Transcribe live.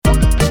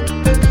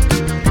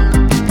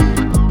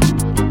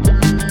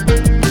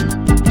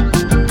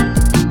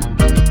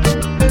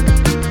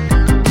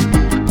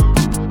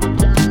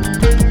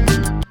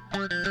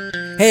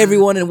Hey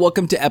everyone, and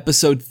welcome to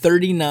episode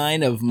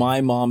 39 of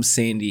My Mom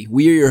Sandy.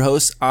 We are your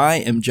hosts. I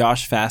am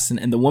Josh Fasten,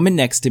 and the woman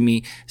next to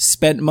me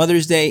spent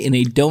Mother's Day in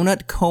a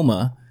donut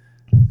coma.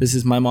 This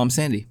is my mom,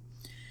 Sandy.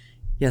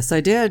 Yes,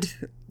 I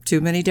did. Too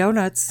many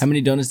donuts. How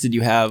many donuts did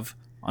you have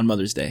on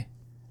Mother's Day?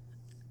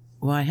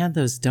 Well, I had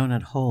those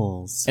donut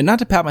holes. And not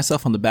to pat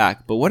myself on the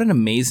back, but what an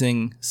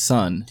amazing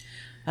son.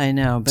 I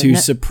know. But to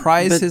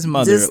surprise his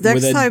mother with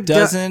a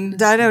dozen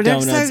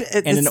donuts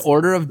and an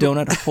order of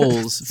donut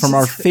holes from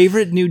our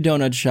favorite new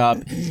donut shop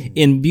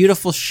in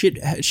beautiful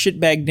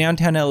shitbag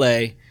downtown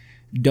LA,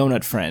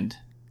 Donut Friend.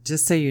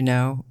 Just so you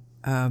know,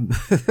 a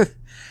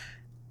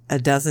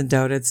dozen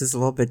donuts is a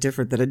little bit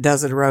different than a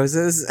dozen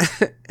roses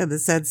in the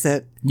sense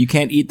that you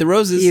can't eat the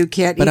roses. You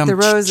can't eat the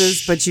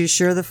roses, but you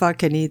sure the fuck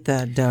can eat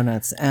the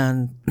donuts.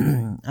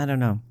 And I don't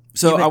know.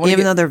 So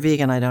even though they're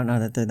vegan, I don't know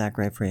that they're that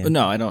great for you.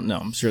 No, I don't know.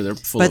 I'm sure they're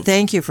full But of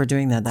thank you for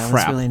doing that. That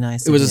crap. was really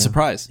nice. It was a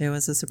surprise. It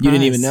was a surprise. You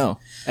didn't even know.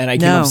 And I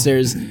came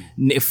upstairs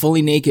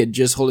fully naked,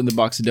 just holding the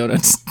box of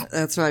donuts.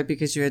 That's right,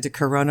 because you had to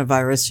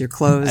coronavirus your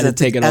clothes at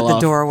the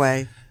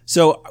doorway.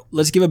 So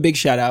let's give a big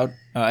shout out,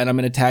 and I'm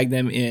going to tag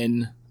them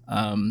in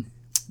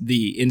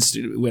the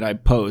Insta when I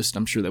post.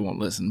 I'm sure they won't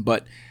listen,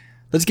 but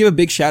let's give a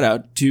big shout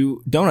out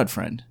to Donut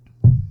Friend.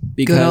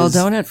 Because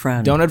good old Donut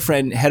Friend. Donut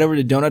Friend, head over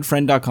to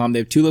donutfriend.com. They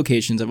have 2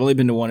 locations. I've only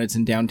been to one. It's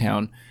in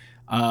downtown.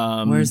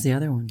 Where's the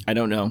other one? I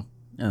don't know.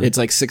 Oh. It's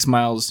like 6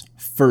 miles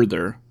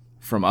further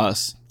from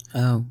us.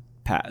 Oh.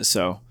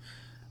 So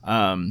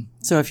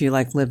if you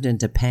lived in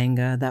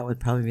Topanga, that would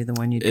probably be the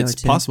one you'd go to.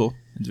 It's possible.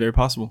 It's very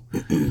possible.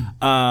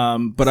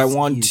 But I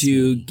want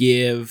to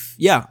give,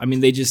 they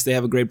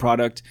have a great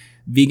product.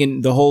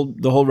 Vegan. The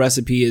whole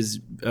recipe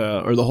is,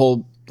 or the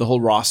whole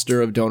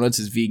roster of donuts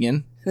is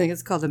vegan. I think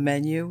it's called a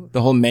menu.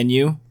 The whole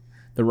menu,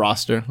 the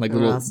roster, they're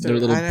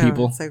little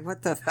people. It's like,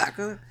 what the fuck?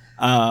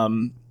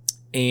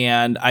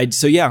 And I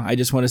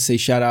just want to say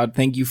shout out.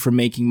 Thank you for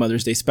making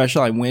Mother's Day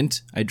special.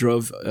 I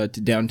drove to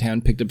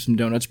downtown, picked up some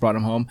donuts, brought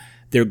them home.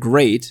 They're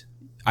great.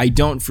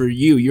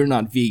 You're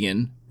not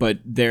vegan, but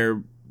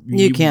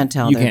you can't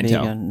tell they're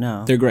vegan.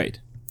 No. They're great.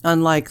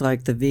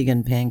 Unlike the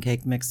vegan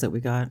pancake mix that we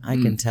got, I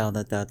can tell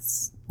that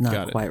that's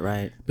not quite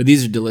right. But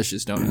these are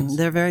delicious donuts.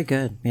 They're very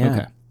good. Yeah.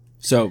 Okay.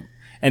 So,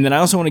 and then I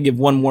also want to give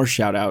one more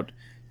shout out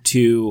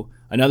to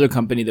another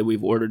company that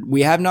we've ordered.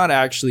 We have not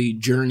actually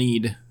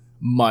journeyed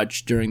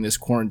much during this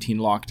quarantine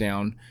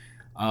lockdown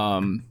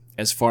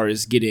as far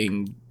as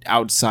getting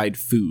outside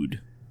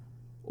food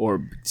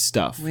or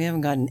stuff. We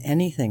haven't gotten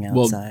anything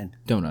outside.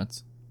 Well,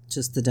 donuts.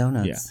 Just the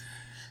donuts. Yeah.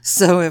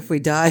 So if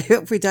we die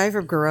from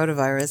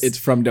coronavirus, it's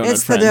from Donut Friend.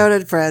 It's the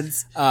Donut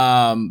Friends.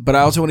 But I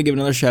also want to give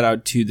another shout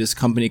out to this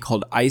company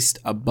called Iced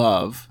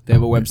Above. They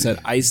have a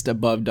website,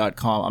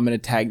 icedabove.com. I'm going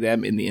to tag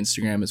them in the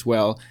Instagram as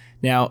well.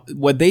 Now,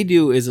 what they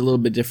do is a little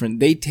bit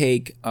different. They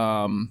take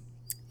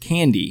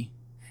candy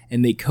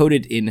and they coat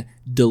it in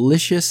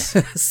delicious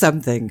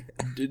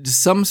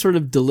some sort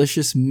of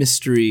delicious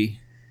mystery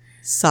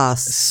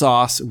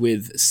sauce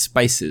with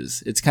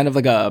spices. It's kind of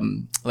like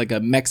a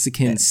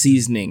Mexican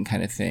seasoning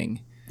kind of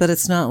thing. But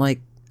it's not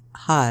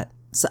hot.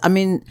 So,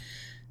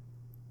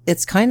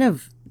 it's kind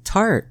of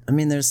tart.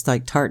 There's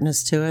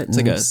tartness to it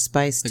and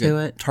spice to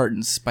it. Tart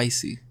and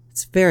spicy.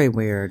 It's very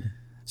weird.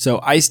 So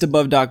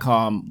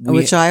icedabove.com.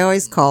 Which I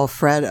always call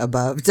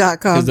fredabove.com.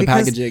 Because the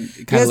packaging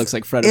kind of looks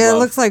like Fred Above. It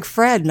looks like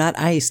Fred, not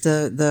ice.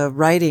 The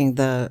writing,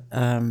 the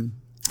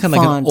it's kind of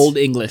like an old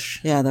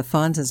English. Yeah, the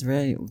font is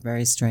very,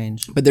 very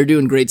strange. But they're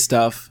doing great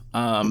stuff.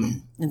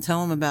 And tell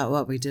them about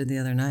what we did the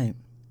other night.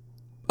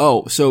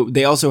 Oh, so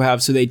they also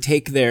have, they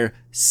take their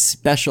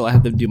special, I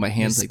have to do my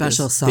hands like this.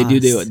 Special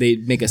sauce. They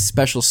make a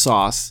special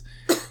sauce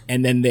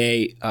and then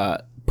they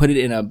put it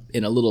in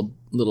a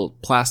little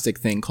plastic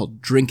thing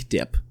called drink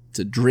dip. It's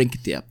a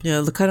drink dip.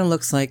 Yeah, it kind of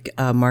looks like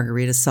a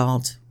margarita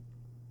salt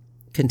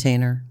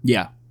container.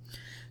 Yeah.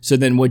 So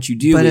then what you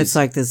do But it's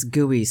like this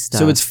gooey stuff.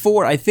 So it's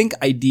I think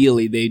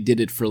ideally they did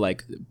it for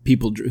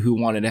people who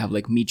wanted to have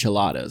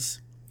micheladas,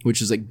 which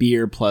is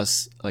beer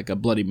plus a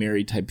Bloody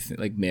Mary type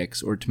thing,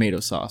 mix, or tomato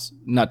sauce.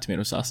 Not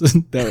tomato sauce.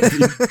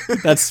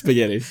 That's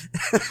spaghetti.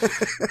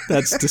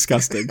 That's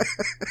disgusting.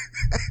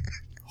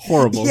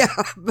 Horrible. Yeah.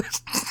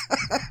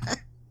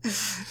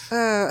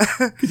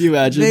 Could you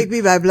imagine? Make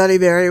me my Bloody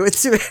Mary with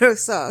tomato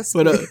sauce.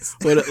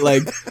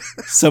 But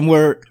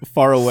somewhere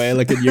far away,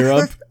 in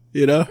Europe,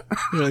 you're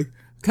like,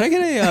 can I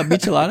get a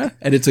michelada?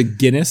 And it's a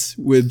Guinness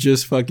with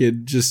just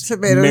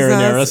tomato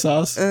marinara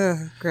sauce.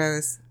 Ugh,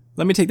 gross.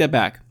 Let me take that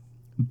back.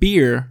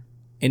 Beer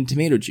and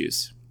tomato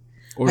juice.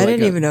 Or I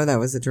didn't even know that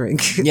was a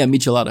drink. Yeah,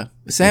 michelada.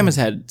 Sam has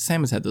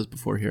had those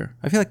before here.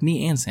 I feel like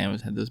me and Sam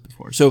has had those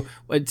before. So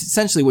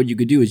essentially what you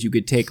could do is you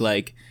could take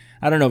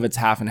I don't know if it's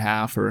half and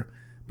half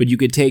but you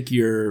could take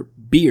your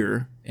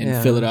beer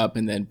and fill it up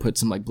and then put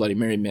some Bloody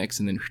Mary mix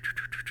and then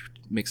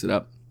mix it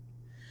up.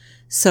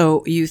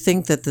 So you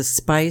think that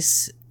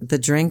the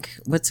drink,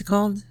 what's it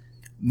called?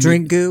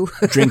 Drink goo?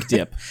 Drink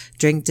dip.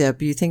 Drink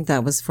dip. You think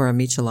that was for a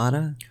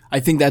michelada? I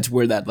think that's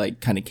where that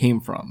kind of came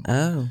from.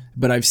 Oh.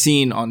 But I've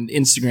seen on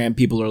Instagram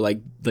people are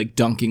like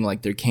dunking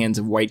their cans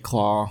of White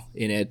Claw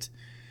in it.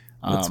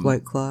 What's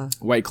White Claw?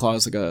 White Claw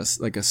is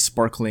like a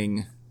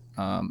sparkling.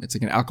 It's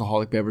like an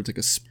alcoholic beverage.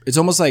 It's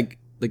almost like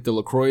the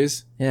LaCroix.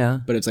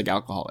 Yeah. But it's like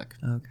alcoholic.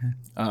 Okay.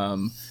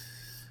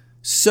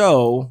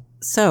 So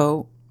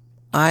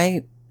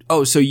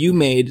you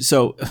made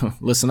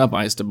listen up,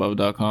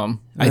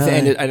 icedabove.com.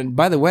 Really? And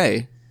by the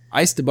way,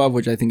 Iced Above,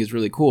 which I think is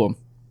really cool,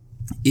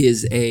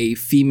 is a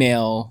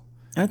female.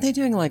 Aren't they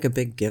doing like a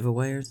big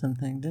giveaway or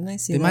something? Didn't I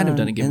see? They might have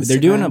done a giveaway.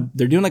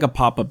 They're doing like a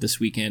pop up this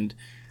weekend.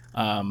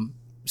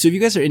 So if you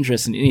guys are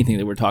interested in anything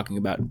that we're talking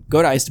about,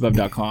 go to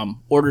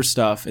icedabove.com, order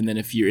stuff, and then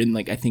if you're in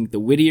I think the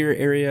Whittier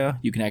area,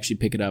 you can actually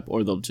pick it up,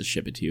 or they'll just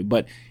ship it to you.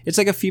 But it's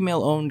like a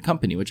female-owned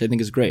company, which I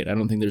think is great. I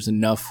don't think there's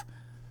enough.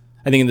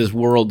 I think in this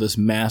world, this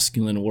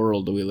masculine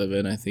world that we live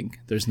in, I think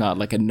there's not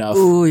like enough.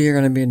 Ooh, you're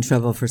going to be in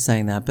trouble for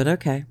saying that, but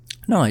okay.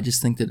 No, I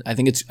just think that I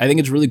think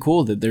it's really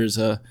cool that there's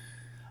a.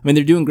 I mean,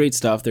 they're doing great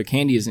stuff. Their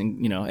candy is,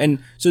 and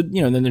so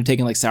then they're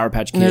taking like Sour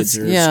Patch Kids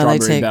or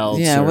Strawberry Belts.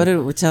 Yeah,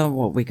 tell them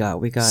what we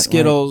got. We got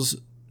Skittles,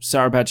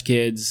 Sour Patch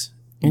Kids,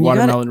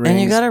 watermelon rings. And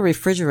you got to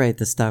refrigerate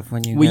the the stuff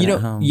when you get it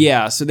home.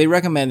 Yeah, so they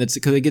recommend that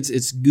because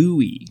it's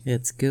gooey.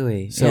 It's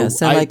gooey. So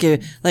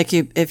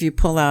if you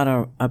pull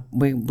out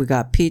we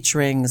got peach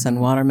rings and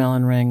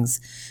watermelon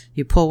rings,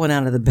 you pull one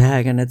out of the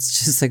bag and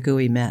it's just a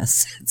gooey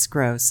mess. It's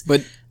gross.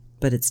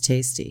 But it's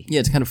tasty.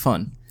 Yeah, it's kind of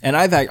fun. And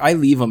I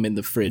leave them in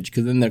the fridge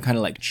because then they're kind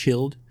of like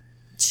chilled.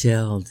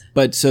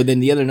 But so then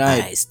the other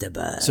night, Iced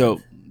Above. So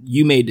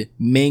you made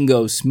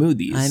mango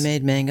smoothies. I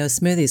made mango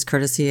smoothies,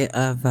 courtesy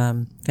of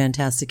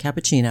Fantastic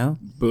Cappuccino.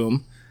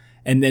 Boom.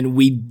 And then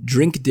we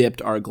drink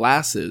dipped our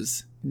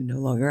glasses. Who no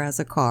longer has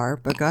a car,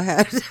 but go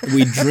ahead.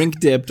 We drink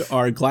dipped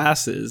our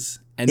glasses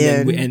and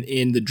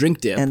in the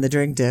drink dip. And the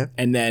drink dip.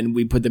 And then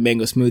we put the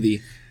mango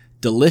smoothie.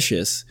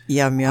 Delicious.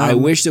 Yum, yum. I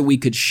wish that we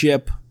could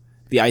ship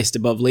the Iced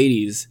Above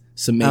ladies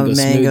some mango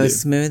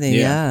smoothie.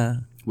 Yeah.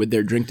 With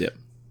their drink dip.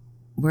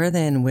 Were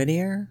they in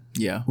Whittier?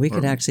 Yeah. We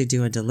could actually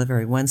do a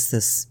delivery once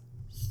this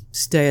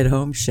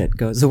stay-at-home shit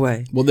goes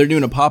away. Well, they're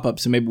doing a pop-up,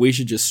 so maybe we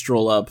should just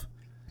stroll up.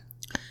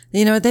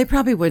 You know, they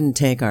probably wouldn't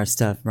take our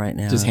stuff right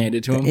now. Just hand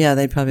it to them? Yeah,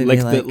 they'd probably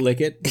be like...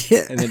 lick it,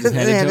 and then just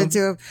hand it to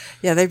them?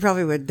 Yeah, they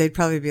probably would. They'd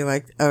probably be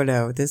like, oh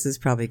no, this is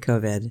probably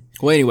COVID.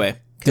 Well, anyway,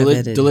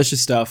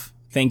 delicious stuff.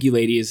 Thank you,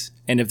 ladies.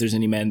 And if there's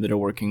any men that are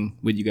working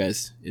with you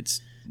guys,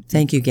 it's...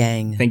 Thank you,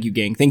 gang. Thank you,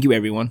 gang. Thank you,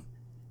 everyone.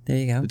 There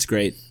you go. It's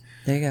great.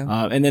 There you go.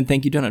 And then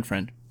thank you, Donut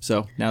Friend.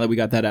 So now that we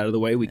got that out of the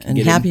way, we can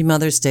get happy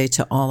Mother's Day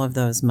to all of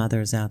those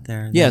mothers out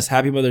there. Yes,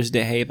 happy Mother's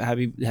Day. Hey,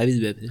 happy.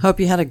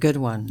 Hope you had a good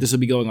one. This will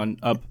be going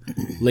up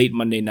late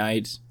Monday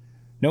night.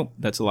 Nope,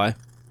 that's a lie.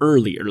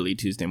 Early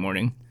Tuesday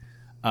morning.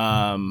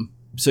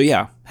 So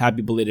yeah,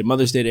 happy belated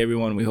Mother's Day to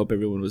everyone. We hope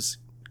everyone was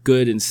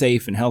good and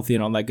safe and healthy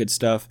and all that good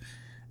stuff.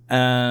 Did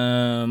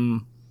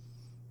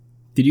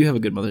you have a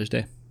good Mother's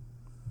Day?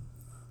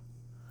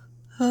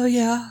 Oh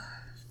yeah.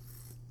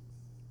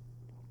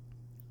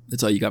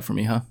 That's all you got for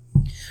me, huh?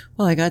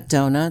 Well, I got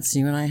donuts.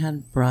 You and I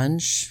had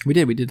brunch. We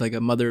did. We did like a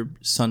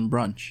mother-son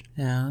brunch.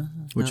 Yeah.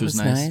 Which was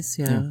nice.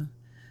 Yeah.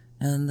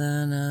 And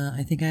then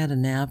I think I had a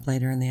nap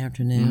later in the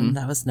afternoon. Mm-hmm.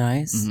 That was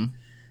nice.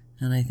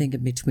 Mm-hmm. And I think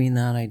in between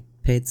that, I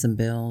paid some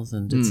bills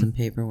and did some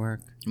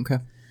paperwork. Okay.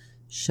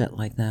 Shit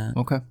like that.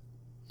 Okay.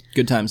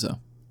 Good times, though.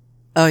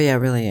 Oh, yeah.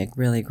 Really,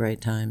 really great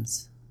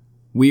times.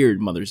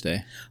 Weird Mother's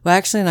Day. Well,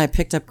 actually, and I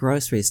picked up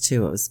groceries,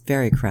 too. It was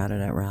very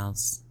crowded at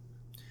Ralph's.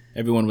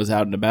 Everyone was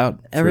out and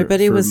about.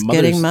 Everybody was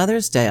getting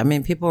Mother's Day. I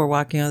mean, people were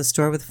walking out of the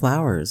store with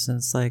flowers, and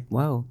it's like,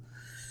 whoa.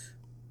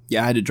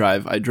 Yeah, I had to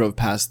drive. I drove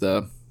past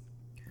the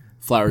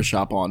flower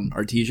shop on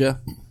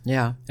Artesia.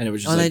 Yeah. And it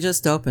was just they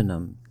just opened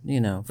them,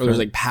 you know. It was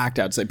like packed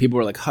outside. People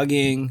were like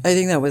hugging. I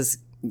think that was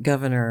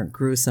Governor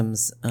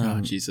Gruesom's. Oh,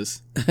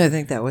 Jesus. I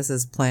think that was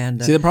his plan.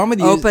 See, the problem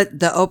with you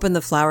open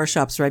the flower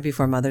shops right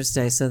before Mother's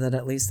Day so that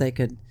at least they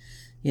could,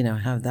 you know,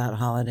 have that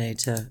holiday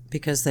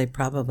because they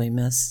probably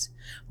missed.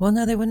 Well,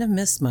 no, they wouldn't have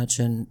missed much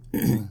in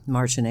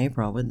March and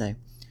April, would they?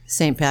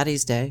 St.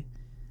 Patty's Day.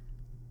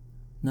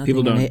 Nothing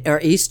people don't. Or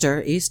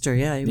Easter,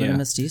 yeah, you would have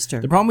missed Easter.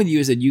 The problem with you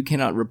is that you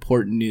cannot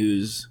report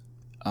news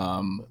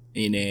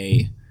in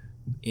a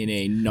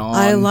non...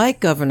 I like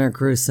Governor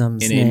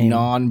Gruesom's name. In a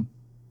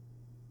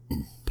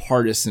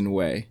non-partisan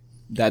way.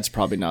 That's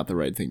probably not the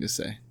right thing to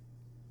say.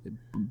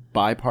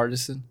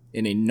 Bipartisan?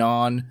 In a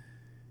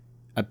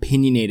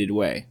non-opinionated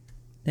way.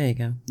 There you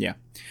go. Yeah.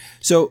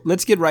 So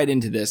let's get right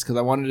into this because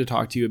I wanted to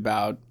talk to you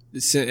about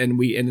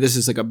and this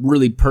is like a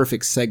really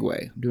perfect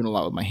segue. I'm doing a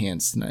lot with my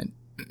hands tonight.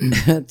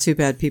 Too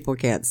bad people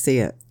can't see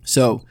it.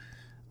 So,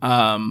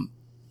 I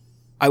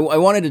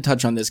wanted to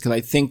touch on this because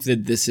I think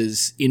that this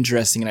is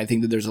interesting, and I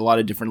think that there's a lot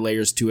of different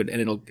layers to it,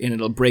 and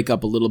it'll break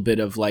up a little bit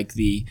of like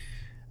the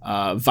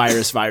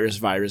virus.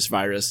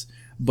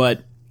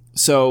 But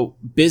so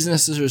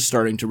businesses are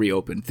starting to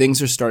reopen.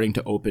 Things are starting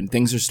to open.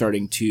 Things are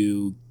starting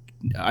to.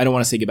 I don't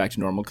want to say get back to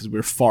normal because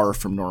we're far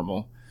from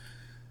normal.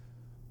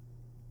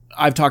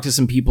 I've talked to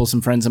some people,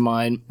 some friends of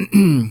mine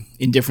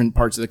in different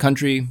parts of the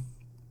country.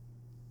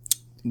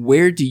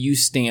 Where do you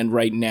stand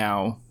right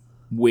now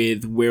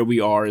with where we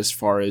are as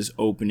far as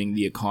opening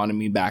the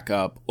economy back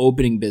up,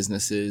 opening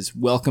businesses,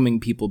 welcoming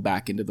people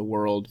back into the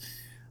world.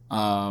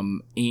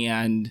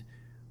 And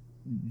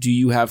do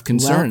you have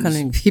concerns?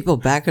 Welcoming people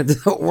back into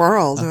the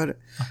world. What,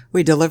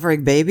 we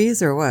delivering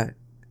babies or what?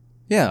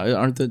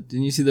 Yeah, didn't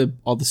you see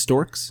all the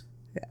storks?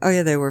 Oh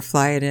yeah, they were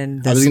flying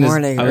in this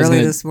morning.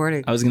 This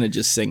morning. I was gonna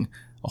just sing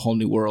A Whole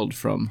New World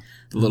from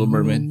The Little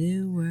Mermaid.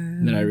 New world.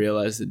 And then I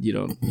realized that you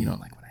don't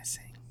like when I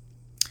sing.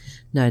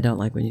 No, I don't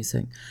like when you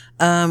sing.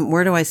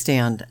 Where do I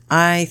stand?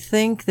 I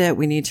think that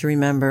we need to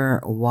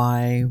remember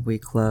why we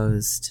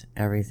closed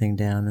everything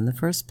down in the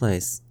first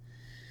place.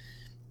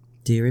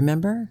 Do you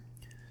remember?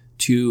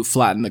 To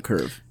flatten the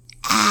curve.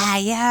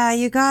 Yeah,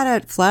 you got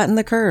it. Flatten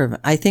the curve.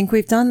 I think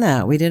we've done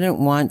that. We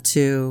didn't want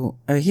to,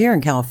 here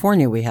in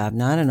California we have.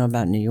 Now, I don't know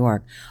about New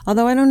York.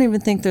 Although I don't even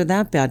think they're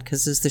that bad,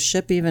 because is the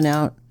ship even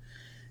out?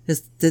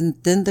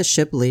 Didn't the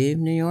ship leave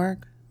New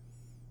York?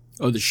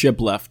 Oh, the ship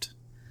left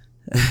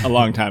a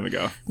long time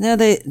ago.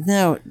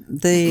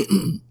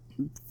 The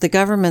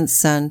government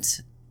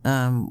sent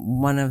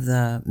one of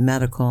the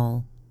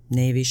medical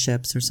Navy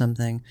ships or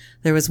something.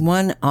 There was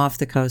one off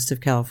the coast of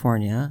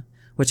California,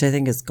 which I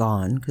think is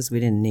gone because we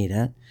didn't need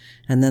it.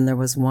 And then there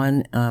was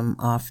one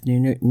off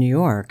New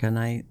York, and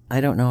I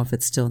don't know if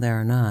it's still there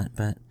or not.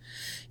 But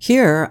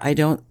here, I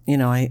don't,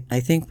 I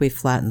think we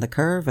flattened the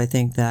curve. I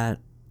think that,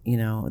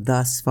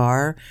 thus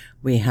far,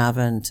 we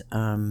haven't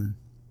had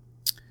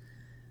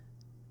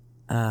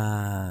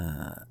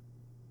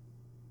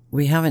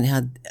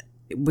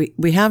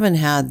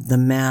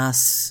the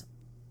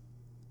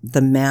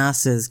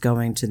masses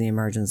going to the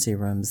emergency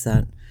rooms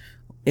that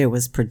it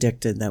was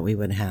predicted that we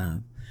would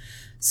have.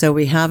 So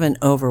we haven't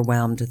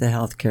overwhelmed the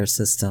healthcare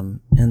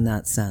system in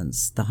that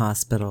sense, the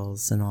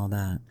hospitals and all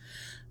that.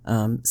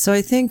 So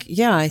I think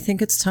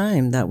it's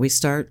time that we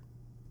start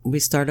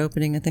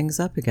opening things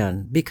up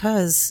again,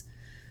 because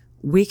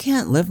we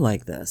can't live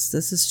like this.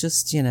 This is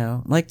just,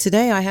 like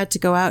today I had to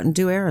go out and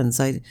do errands.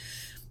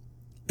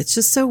 It's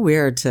just so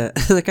weird to,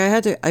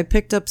 I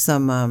picked up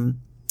some,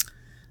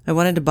 I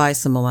wanted to buy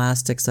some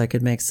elastic so I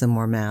could make some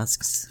more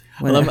masks.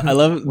 I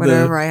love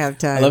whenever I have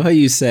time. I love how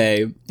you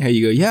go,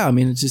 yeah, I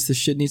mean, it's just this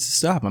shit needs to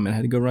stop. I mean, I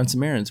had to go run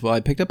some errands. Well, I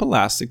picked up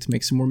elastic to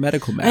make some more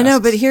medical masks. I know,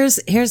 but here's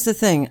the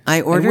thing.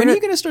 I ordered. And when are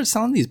you going to start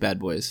selling these bad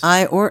boys?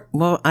 I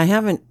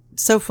haven't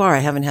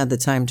had the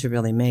time to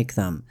really make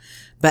them.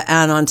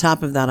 And on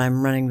top of that,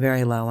 I'm running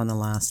very low on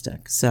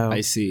elastic. So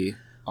I see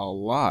a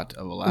lot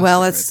of elastic.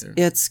 Well,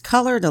 it's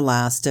colored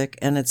elastic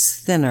and it's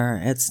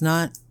thinner. It's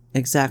not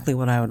exactly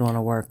what I would want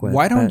to work with.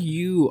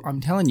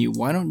 I'm telling you,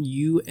 why don't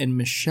you and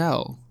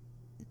Michelle,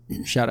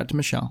 shout out to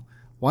Michelle,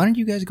 why don't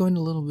you guys go into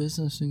a little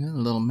business together, a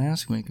little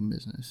mask making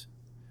business?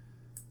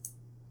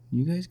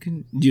 You guys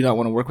do you not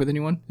want to work with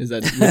anyone? Is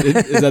that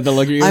the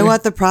look you're I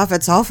want the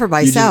profits all for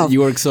myself.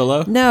 You work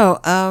solo?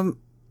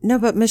 No,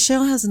 but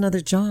Michelle has another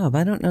job.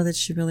 I don't know that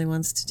she really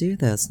wants to do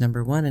this,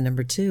 number one. And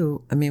number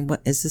two, I mean,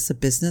 what is this a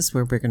business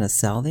where we're going to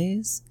sell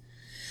these?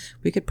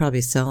 We could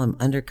probably sell them,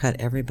 undercut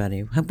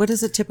everybody. What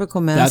is a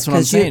typical mask? That's what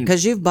I'm saying.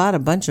 Because you've bought a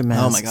bunch of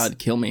masks. Oh my God,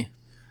 kill me.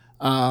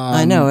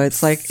 I know.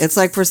 It's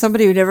like for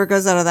somebody who never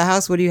goes out of the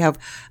house, what do you have?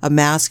 A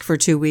mask for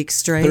 2 weeks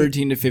straight?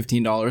 $13 to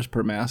 $15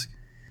 per mask.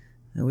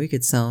 We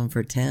could sell them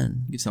for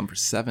 10. You could sell them for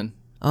 7.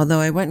 Although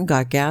I went and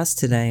got gas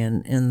today,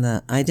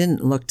 and I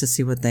didn't look to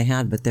see what they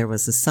had, but there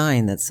was a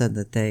sign that said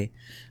that they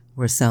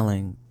were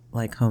selling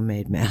like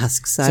homemade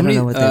masks. I don't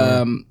know what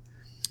they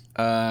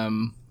were.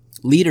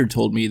 Leader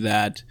told me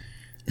that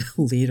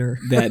Leader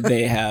that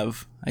they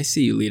have. I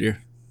see you,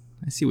 Leader.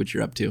 I see what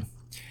you're up to.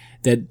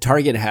 That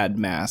Target had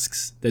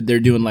masks that they're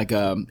doing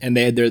and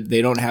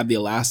they don't have the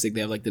elastic.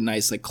 They have like the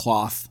nice like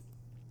cloth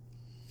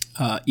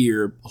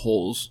ear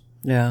holes.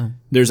 Yeah.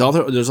 There's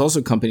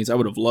also companies I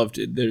would have loved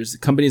it. There's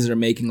companies that are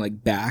making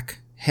like back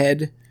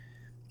head,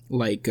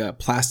 like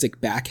plastic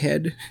back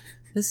head.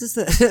 This is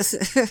what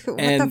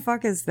the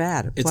fuck is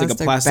that? It's like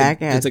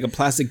a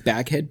plastic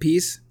back head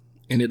piece,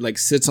 and it like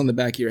sits on the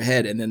back of your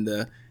head, and then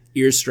the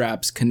ear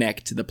straps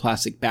connect to the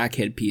plastic back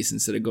head piece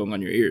instead of going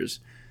on your ears.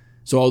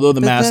 So although the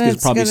mask is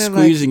probably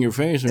squeezing your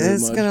face,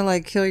 it's gonna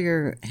like kill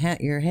your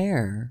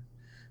hair.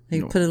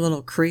 You put a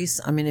little crease.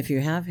 I mean, if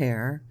you have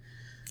hair.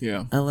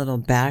 Yeah. A little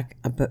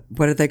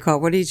what did they call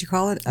it? What did you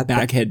call it? A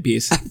backhead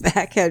piece. A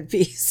backhead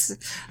piece.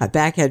 A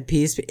backhead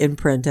piece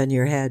imprint on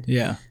your head.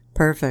 Yeah.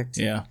 Perfect.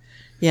 Yeah.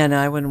 Yeah, no,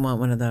 I wouldn't want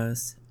one of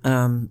those.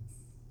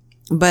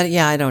 But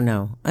yeah, I don't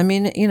know. I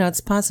mean, it's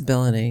a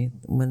possibility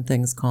when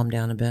things calm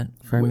down a bit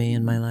for me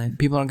in my life.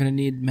 People aren't going to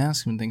need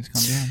masks when things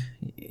calm down.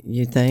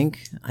 You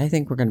think? I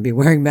think we're going to be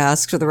wearing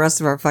masks for the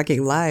rest of our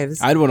fucking lives.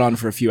 I had one on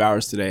for a few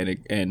hours today,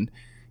 and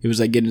it was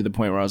like getting to the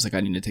point where I was like,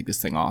 I need to take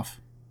this thing off.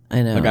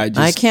 I know. Like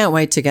I can't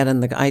wait to get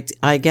in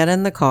I get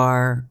in the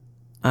car.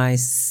 I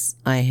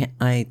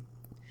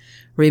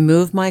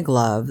remove my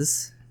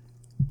gloves.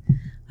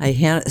 I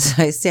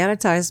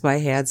sanitize my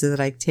hands so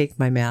that I take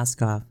my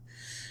mask off.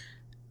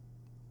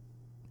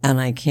 And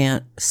I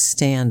can't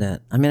stand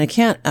it. I mean, I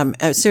can't,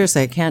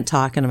 seriously, I can't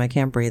talk in them. I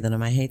can't breathe in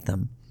them. I hate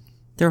them.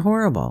 They're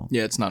horrible.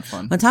 Yeah, it's not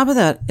fun. On top of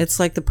that, it's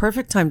like the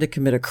perfect time to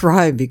commit a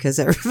crime because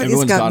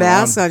everyone's got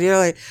masks on. You know,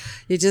 like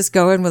you just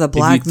go in with a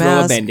black if you throw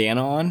mask. a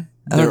bandana on,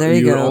 there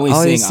you you're go.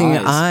 only seeing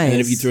eyes. And then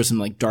if you eyes. throw some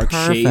like dark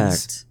shades.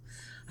 Perfect.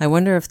 I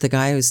wonder if the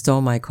guy who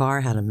stole my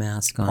car had a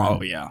mask on.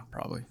 Oh, yeah,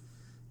 probably.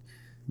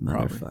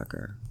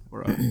 Motherfucker.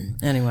 Probably.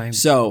 Anyway.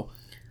 So,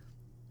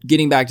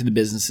 getting back to the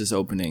businesses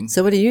opening.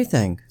 So what do you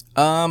think?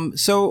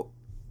 So,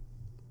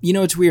 you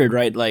know, it's weird,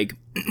 right? Like,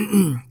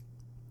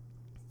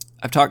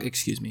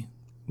 excuse me.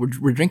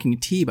 We're drinking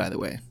tea, by the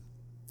way.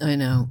 I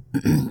know.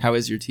 How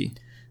is your tea?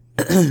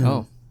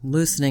 Oh.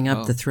 Loosening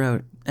up the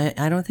throat.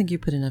 I don't think you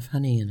put enough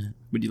honey in it.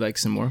 Would you like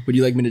some more? Would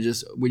you like me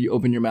to would you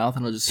open your mouth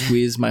and I'll just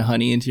squeeze my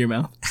honey into your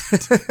mouth?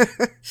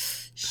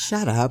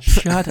 Shut up.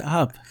 Shut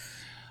up.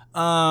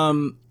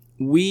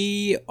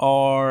 We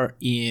are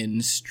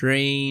in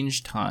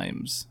strange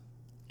times.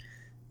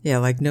 Yeah,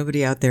 like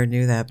nobody out there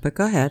knew that, but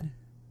go ahead.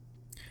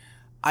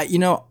 I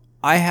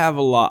have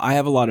a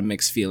lot of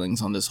mixed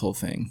feelings on this whole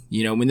thing.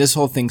 You know, when this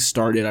whole thing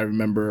started, I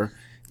remember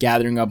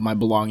gathering up my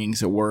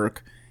belongings at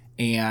work,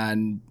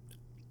 and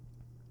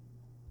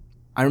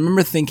I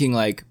remember thinking,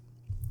 like,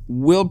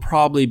 we'll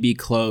probably be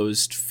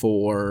closed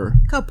for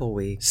Couple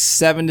weeks.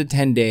 7 to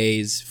 10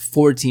 days,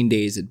 14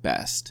 days at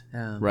best.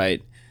 Yeah.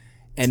 Right?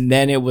 And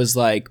then it was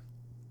like,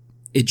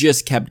 it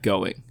just kept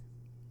going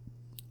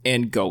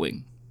and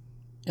going.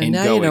 And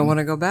now going. you don't want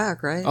to go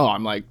back, right? Oh,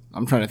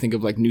 I'm trying to think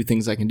of like new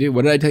things I can do.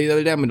 What did I tell you the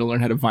other day? I'm going to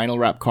learn how to vinyl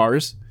wrap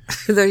cars.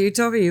 Though you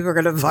told me you were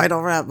going to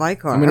vinyl wrap my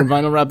car. I'm going to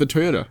vinyl wrap the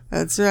Toyota.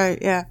 That's right,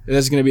 yeah.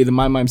 That's going to be the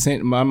my mom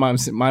Sandy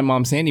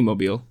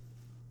mobile.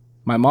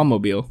 My mom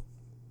mobile.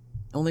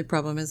 Only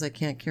problem is I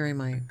can't carry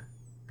my...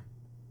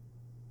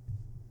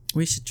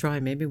 We should try.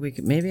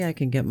 Maybe I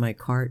can get my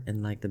cart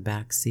in like the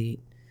back seat,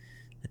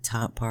 the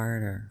top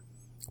part, or...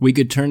 We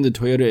could turn the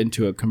Toyota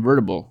into a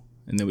convertible,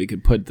 and then we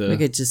could put the... We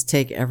could just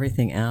take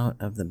everything out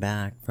of the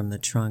back, from the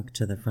trunk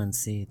to the front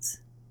seats.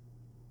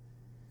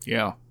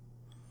 Yeah.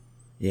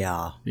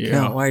 Yeah. Yeah.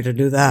 Can't wait to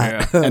do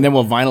that. Yeah. And then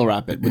we'll vinyl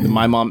wrap it with the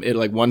my mom. It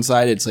like one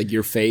side, it's like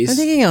your face. I'm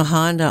thinking a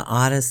Honda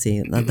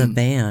Odyssey, the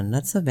van.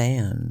 That's a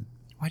van.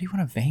 Why do you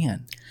want a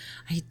van?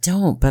 I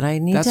don't, but I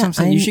need That's to. what I'm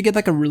saying. You should get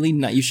like a really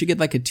nice. You should get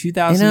like a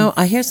 2000. You know,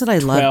 here's what I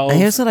love.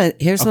 Here's what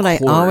I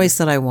Accord. always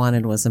said I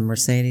wanted was a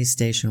Mercedes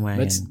station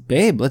wagon.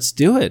 Let's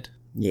do it.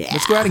 Yeah.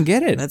 Let's go out and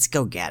get it. Let's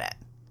go get it.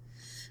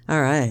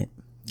 All right.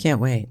 Can't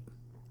wait.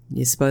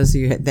 You suppose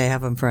they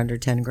have them for under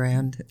 10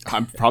 grand?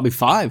 I'm probably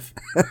 5.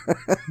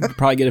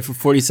 Probably get it for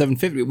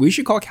 $47.50. We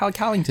should call Cal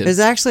Callington. There's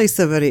actually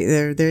somebody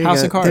there. There you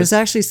House go. of Cars. There's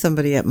actually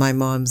somebody at my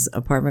mom's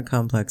apartment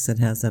complex that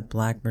has a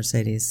black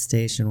Mercedes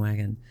station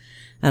wagon,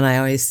 and I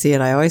always see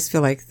it. I always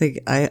feel like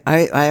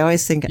I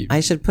always think I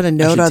should put a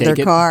note on their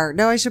car.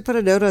 No, I should put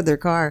a note on their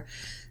car.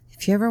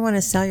 If you ever want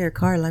to sell your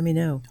car, let me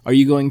know. Are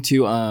you going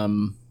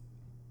to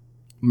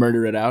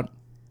murder it out?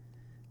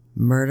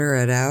 Murder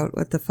it out?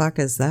 What the fuck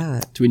is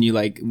that? To when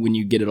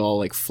you get it all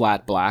like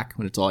flat black,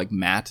 when it's all like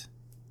matte,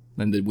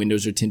 and the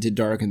windows are tinted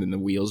dark, and then the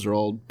wheels are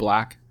all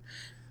black.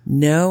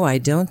 No, I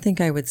don't think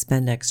I would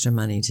spend extra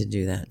money to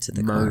do that to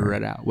the car. Murder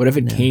it out. What if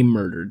it came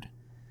murdered?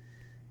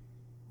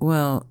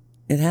 Well,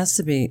 it has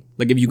to be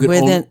like if you could.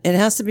 It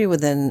has to be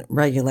within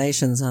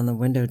regulations on the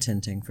window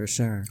tinting for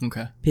sure.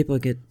 Okay. People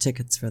get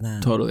tickets for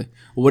that. Totally.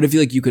 Well, what if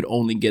you could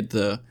only get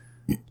the.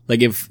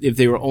 Like if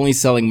they were only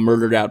selling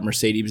murdered out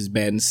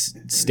Mercedes-Benz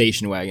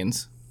station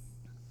wagons,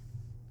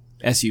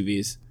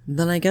 SUVs.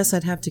 Then I guess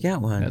I'd have to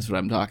get one. That's what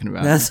I'm talking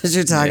about. That's what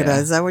you're talking about.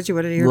 Is that what you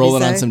wanted to hear me say?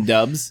 Rolling on some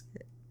dubs.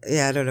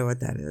 Yeah, I don't know what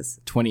that is.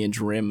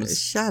 20-inch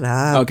rims. Shut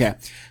up. Okay.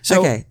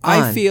 So okay,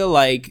 I feel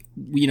like,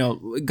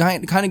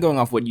 kind of going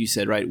off what you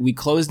said, right? We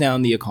closed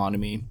down the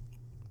economy.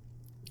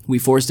 We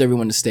forced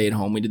everyone to stay at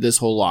home. We did this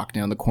whole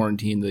lockdown, the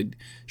quarantine, the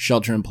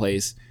shelter in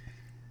place.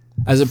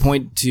 As a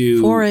point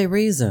to... For a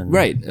reason.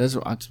 Right.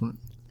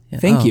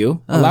 Thank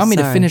you. Allow me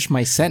to finish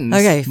my sentence.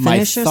 Okay,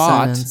 finish your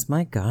thought. sentence.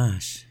 My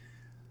gosh.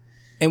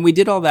 And we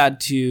did all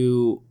that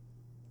to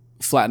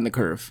flatten the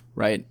curve,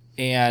 right?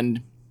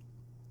 And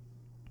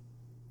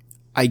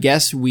I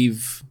guess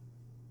we've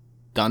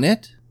done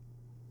it.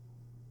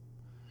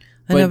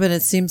 I know, but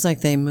it seems like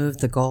they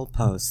moved the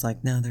goalposts.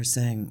 Like now they're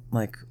saying,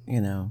 like,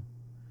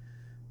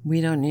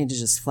 we don't need to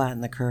just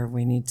flatten the curve.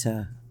 We need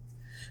to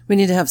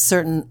have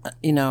certain,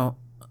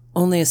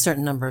 only a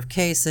certain number of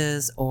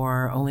cases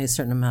or only a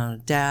certain amount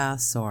of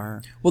deaths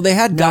or... Well, they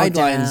had no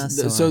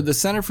guidelines. So the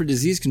Center for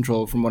Disease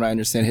Control, from what I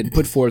understand, had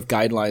put forth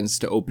guidelines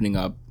to opening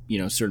up,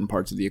 certain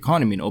parts of the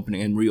economy and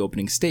opening and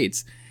reopening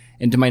states.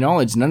 And to my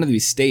knowledge, none of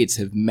these states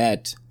have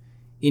met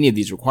any of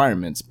these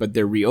requirements, but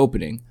they're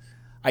reopening.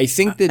 I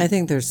think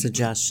there's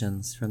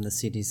suggestions from the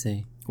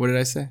CDC. What did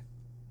I say?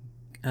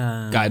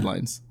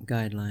 Guidelines.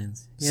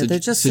 Yeah, they're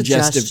just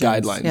suggestive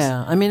suggestions. guidelines.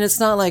 Yeah, I mean,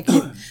 it's not like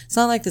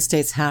the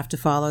states have to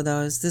follow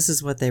those. This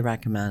is what they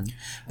recommend.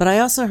 But I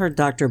also heard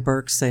Dr.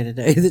 Burke say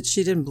today that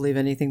she didn't believe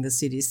anything the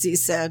CDC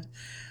said.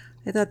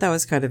 I thought that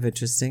was kind of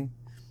interesting.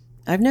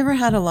 I've never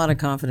had a lot of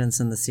confidence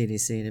in the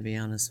CDC, to be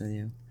honest with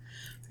you.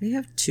 Do you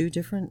have 2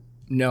 different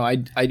No,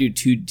 I do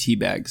 2 tea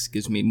bags.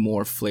 Gives me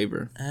more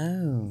flavor.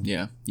 Oh.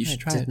 Yeah, you should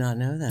try I it. did not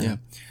know that. Yeah.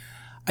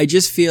 I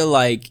just feel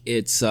like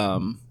it's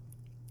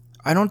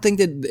I don't think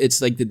that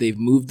it's like that they've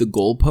moved the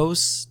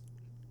goalposts.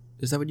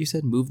 Is that what you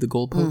said? Move the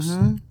goalposts?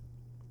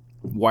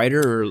 Mm-hmm.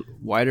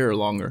 Wider or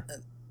longer?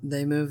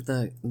 They moved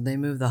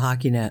the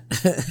hockey net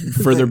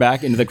Further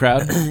back into the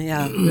crowd?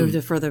 Yeah, moved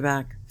it further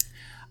back.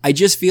 I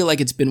just feel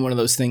like it's been one of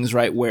those things,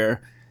 right,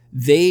 where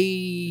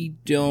they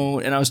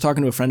don't, and I was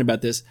talking to a friend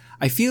about this,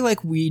 I feel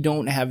like we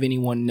don't have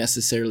anyone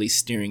necessarily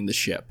steering the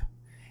ship.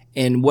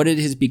 And what it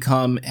has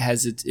become,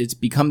 it's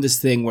become this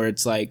thing where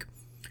it's like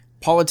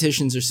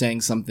politicians are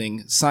saying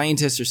something,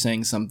 scientists are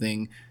saying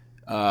something,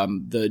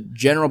 the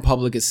general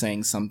public is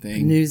saying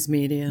something. News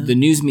media. The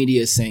news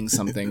media is saying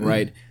something,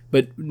 right?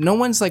 But no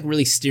one's like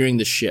really steering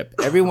the ship.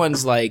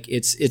 Everyone's like,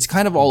 it's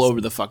kind of all over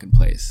the fucking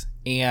place.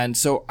 And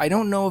so I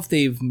don't know if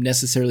they've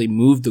necessarily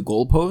moved the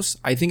goalposts.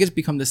 I think it's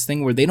become this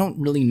thing where they don't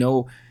really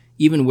know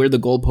even where the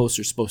goalposts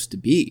are supposed to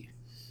be.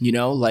 You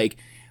know, like,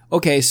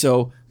 okay,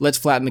 so let's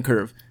flatten the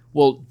curve.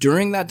 Well,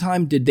 during that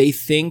time, did they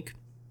think,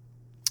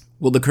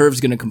 well, the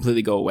curve's going to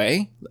completely go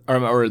away?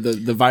 Or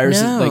the virus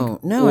is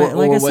like... No,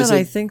 like I said,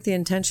 I think the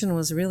intention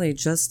was really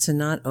just to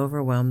not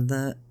overwhelm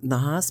the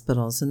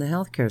hospitals and the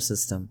healthcare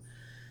system.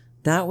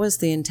 That was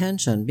the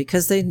intention,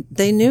 because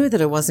they knew that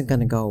it wasn't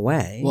going to go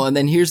away. Well, and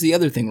then here's the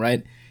other thing,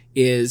 right?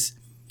 Is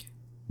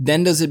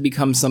then does it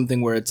become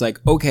something where it's like,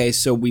 okay,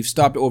 so we've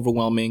stopped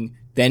overwhelming,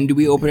 then do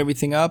we open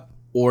everything up?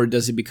 Or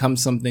does it become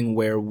something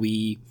where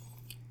we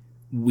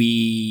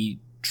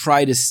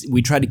try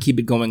to keep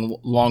it going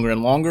longer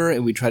and longer,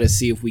 and we try to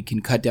see if we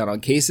can cut down on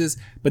cases?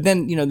 But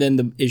then, then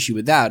the issue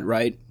with that,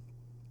 right,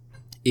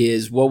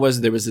 is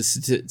there was a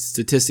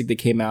statistic that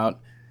came out,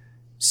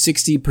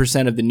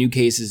 60% of the new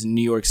cases in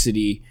New York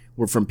City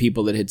were from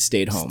people that had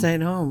stayed home.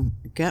 Stayed home.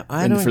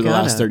 For the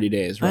last 30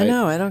 days, right? I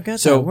know, I don't get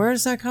that. Where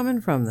is that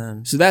coming from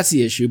then? So that's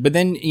the issue. But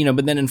then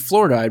in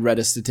Florida, I read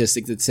a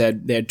statistic that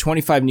said they had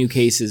 25 new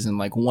cases in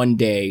like one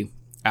day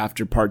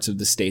after parts of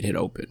the state had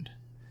opened.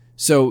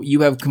 So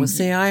you have... Well,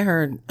 see, I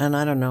heard, and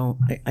I don't know,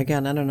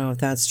 again, I don't know if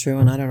that's true,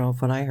 and I don't know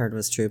if what I heard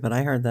was true, but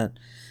I heard that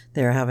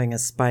they're having a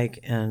spike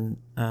in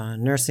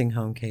nursing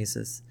home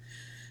cases,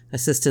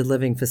 assisted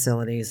living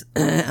facilities.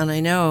 And I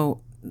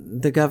know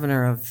the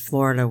governor of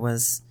Florida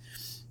was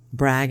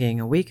bragging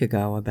a week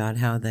ago about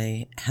how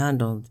they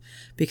handled,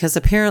 because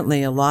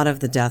apparently a lot of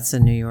the deaths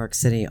in New York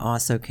City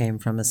also came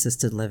from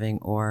assisted living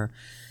or,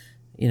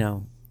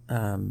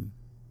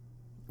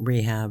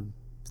 rehab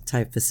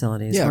type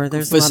facilities. Yeah, where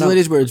there's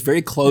facilities where it's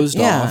very closed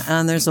off. Yeah,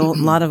 and there's a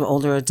lot of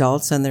older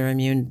adults and they're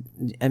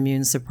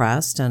immune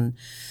suppressed. And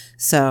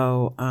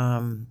so,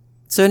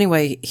 so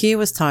anyway, he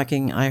was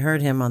talking, I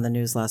heard him on the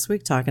news last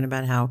week talking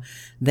about how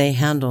they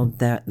handled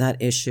that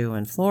issue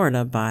in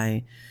Florida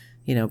by,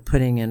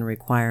 putting in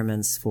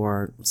requirements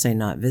for, say,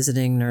 not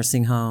visiting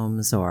nursing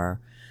homes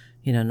or,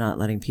 not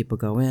letting people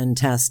go in,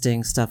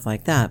 testing, stuff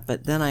like that.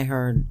 But then I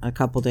heard a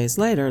couple days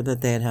later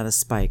that they had a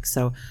spike.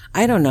 So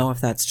I don't know if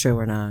that's true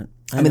or not.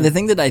 I mean, the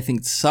thing that I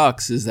think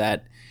sucks is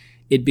that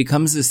it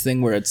becomes this thing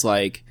where it's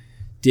like,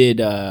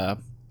 oh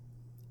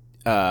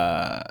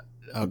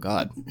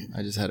God,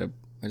 I just had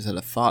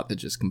a thought that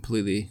just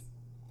completely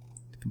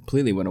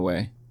went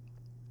away.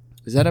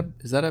 Is that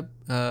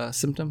a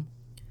symptom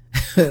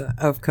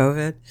of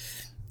COVID?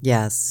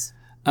 Yes.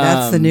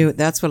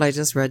 That's what I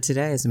just read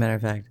today, as a matter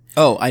of fact.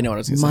 Oh, I know what I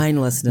was going to say.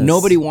 Mindlessness.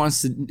 Nobody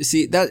wants to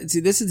see that. See,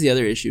 this is the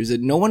other issue, is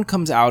that no one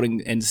comes out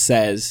and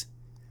says,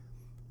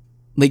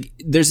 like,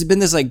 there's been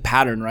this like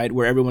pattern, right,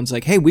 where everyone's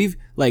like, hey, we've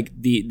like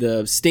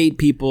the state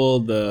people,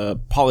 the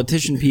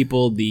politician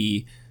people,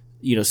 the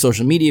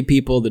social media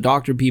people, the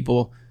doctor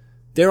people,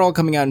 they're all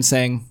coming out and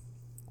saying,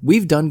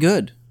 we've done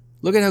good.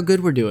 Look at how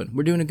good we're doing.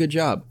 We're doing a good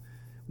job.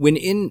 When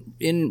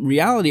in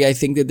reality, I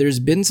think that there's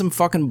been some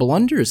fucking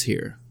blunders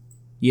here.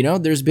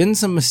 There's been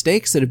some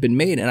mistakes that have been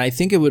made, and I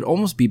think it would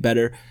almost be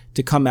better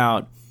to come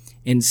out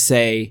and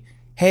say,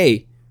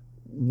 hey,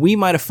 we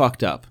might have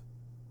fucked up.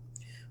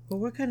 Well,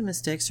 what kind of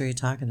mistakes are you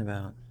talking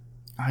about?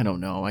 I don't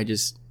know.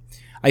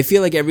 I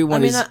feel like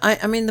everyone is...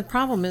 I mean, the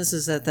problem is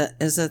that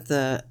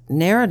the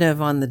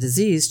narrative on the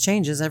disease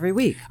changes every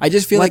week. I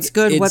just feel what's like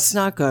good, what's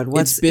not good,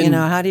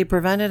 how do you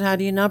prevent it, how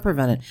do you not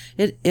prevent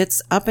it?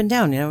 It's up and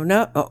down.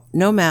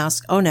 No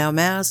mask. Oh, now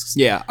masks.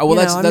 Yeah. Well,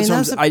 that's what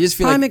I just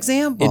feel prime like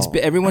example.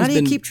 Everyone's how do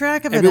you been keep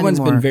track of it Everyone's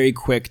anymore? been very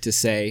quick to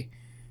say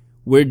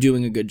we're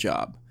doing a good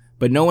job,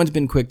 but no one's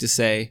been quick to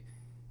say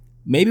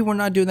maybe we're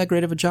not doing that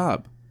great of a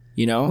job.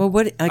 Well,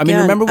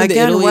 remember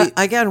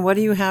when what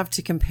do you have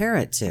to compare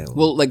it to?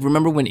 Well, like,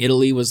 remember when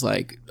Italy was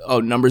like,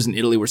 numbers in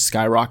Italy were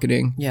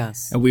skyrocketing?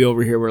 Yes. And we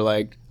over here were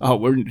like, oh,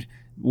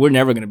 we're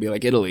never going to be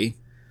like Italy.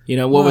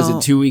 What was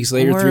it, 2 weeks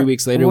later, 3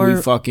 weeks later,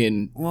 we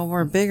fucking... Well,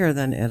 we're bigger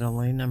than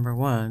Italy, number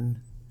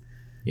one.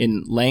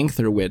 In length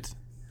or width?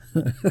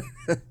 Both.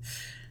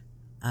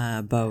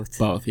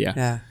 Both, yeah.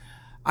 Yeah.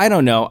 I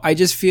don't know. I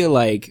just feel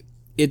like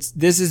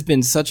this has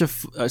been such a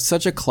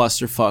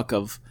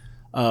clusterfuck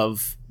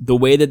of the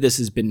way that this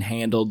has been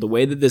handled, the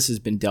way that this has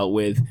been dealt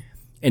with.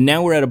 And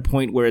now we're at a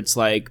point where it's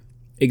like,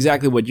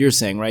 exactly what you're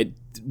saying, right?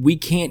 We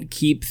can't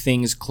keep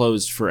things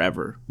closed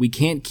forever. We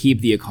can't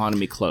keep the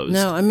economy closed.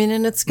 No, I mean,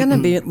 and it's going to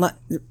be,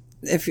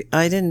 if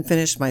I didn't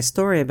finish my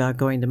story about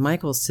going to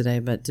Michael's today,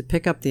 but to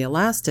pick up the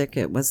elastic,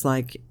 it was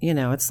like,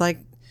 it's like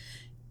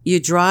you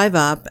drive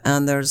up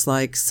and there's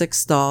like 6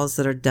 stalls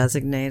that are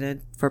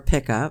designated for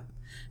pickup.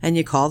 And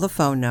you call the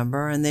phone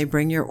number and they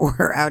bring your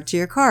order out to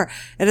your car.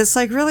 And it's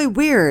like really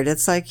weird.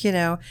 It's like,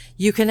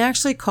 you can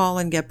actually call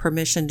and get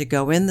permission to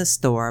go in the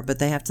store, but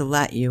they have to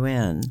let you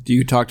in. Do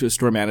you talk to a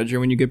store manager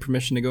when you get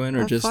permission to go in,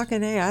 or just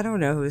fucking A? I don't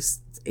know who's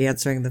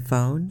answering the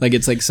phone. Like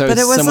it's like, so but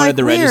it was someone like at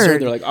the weird. register,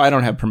 they're like, oh, I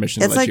don't have permission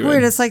to it's let like you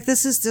weird. in. It's like,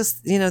 this is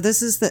just,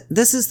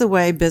 this is the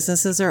way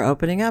businesses are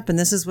opening up and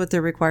this is what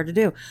they're required to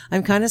do.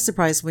 I'm kind of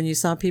surprised when you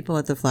saw people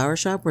at the flower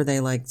shop were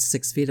they like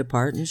 6 feet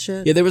apart and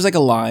shit. Yeah, there was like a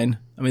line.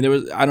 I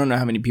mean, I don't know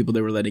how many people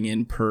they were letting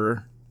in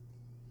per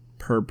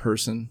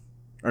person.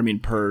 I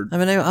mean,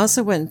 I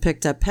also went and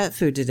picked up pet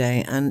food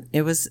today, and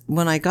it was,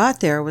 when I got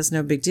there, it was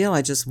no big deal.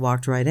 I just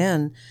walked right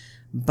in.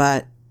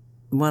 But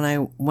when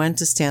I went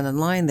to stand in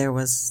line,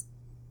 there's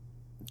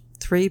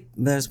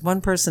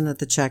one person at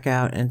the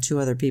checkout and 2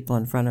 other people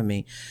in front of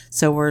me.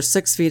 So we're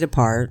 6 feet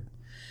apart.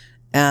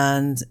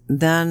 And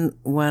then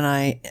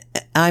when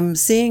I'm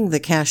seeing the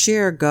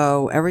cashier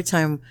go, every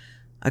time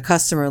a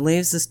customer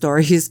leaves the store,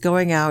 he's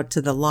going out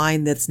to the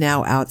line that's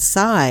now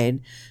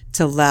outside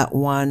to let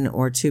 1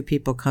 or 2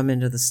 people come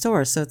into the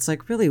store. So it's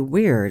like really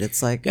weird.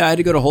 It's like, yeah, I had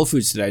to go to Whole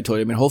Foods today. I told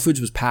you. I mean, Whole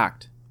Foods was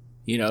packed.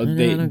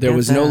 There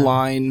was no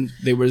line.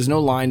 There was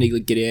no line to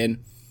get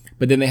in.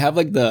 But then they have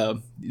like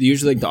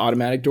usually like the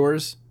automatic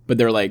doors, but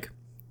they're like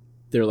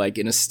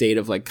in a state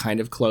of like kind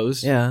of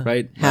closed. Yeah.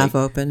 Right. Half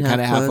open, kind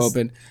of half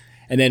open.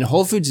 And then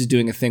Whole Foods is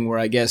doing a thing where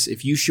I guess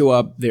if you show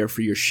up there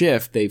for your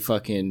shift, they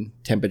fucking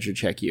temperature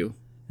check you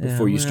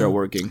before you start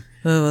working.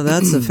 Oh, well,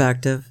 that's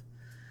effective.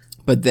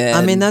 But then,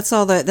 I mean, that's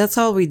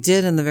all we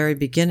did in the very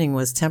beginning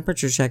was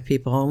temperature check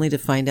people, only to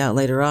find out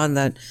later on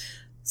that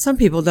some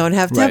people don't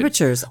have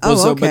temperatures. Right.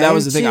 Okay. But that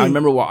was the thing. I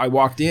remember I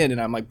walked in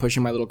and I'm like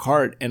pushing my little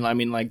cart, and I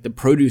mean, like the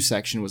produce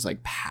section was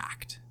like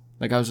packed.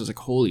 Like I was just like,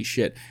 holy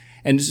shit.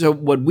 And so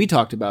what we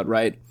talked about,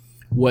 right,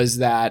 was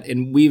that,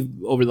 and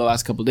over the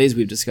last couple of days,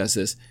 we've discussed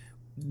this.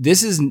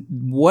 This is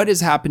what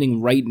is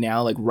happening right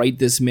now, like right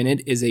this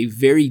minute, is a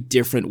very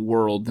different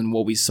world than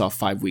what we saw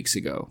 5 weeks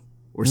ago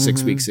or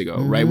 6 weeks ago,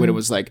 right? When it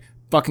was like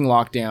fucking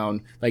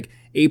lockdown, like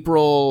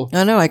April.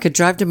 I know. I could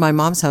drive to my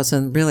mom's house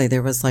and really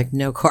there was like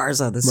no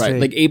cars on the street.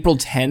 Right, like April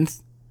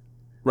 10th,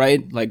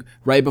 right? Like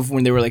right before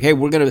when they were like, hey,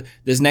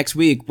 this next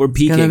week, we're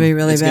peaking. It's going to be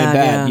really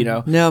bad,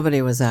 yeah.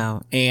 Nobody was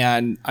out.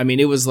 And I mean,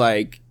 it was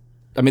like,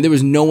 there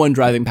was no one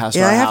driving past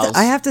our house.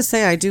 I have to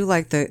say, I do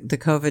like the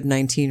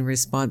COVID-19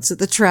 response to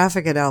the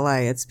traffic in LA.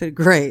 It's been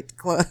great.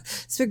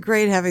 It's been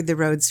great having the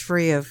roads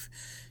free of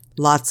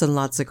lots and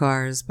lots of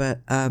cars.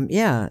 But, now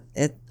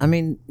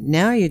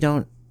you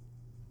don't,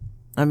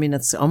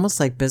 it's almost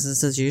like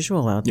business as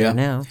usual out there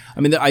now.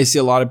 I mean, I see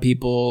a lot of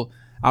people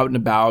out and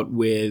about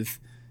with,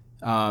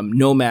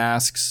 no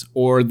masks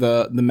or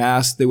the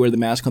mask. They wear the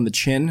mask on the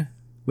chin,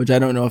 which I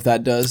don't know if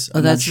that does. Oh,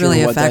 that's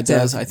really effective.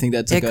 That does. I think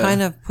that's like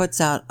kind of puts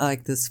out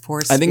like this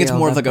force. I think it's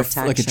more of like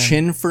protection. a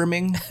chin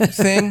firming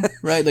thing,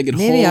 right? Like it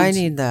Maybe holds. I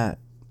need that.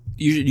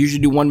 You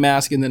should do one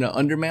mask and then an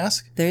under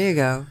mask. There you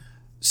go.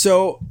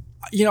 So,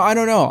 I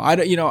don't know.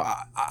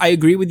 I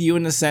agree with you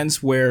in the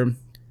sense where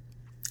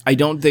I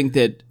don't think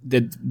that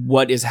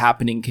what is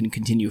happening can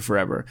continue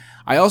forever.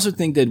 I also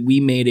think that we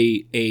made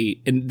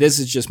and this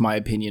is just my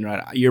opinion,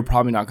 right? You're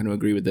probably not going to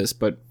agree with this,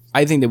 but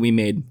I think that we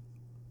made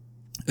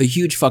a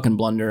huge fucking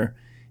blunder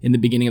in the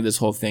beginning of this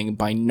whole thing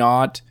by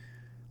not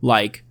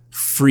like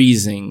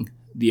freezing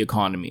the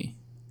economy,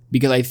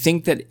 because I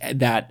think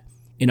that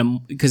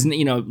because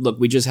look,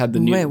 we just had the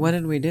new. Wait, what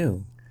did we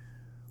do?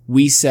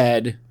 We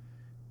said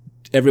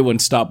everyone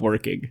stop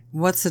working.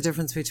 What's the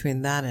difference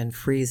between that and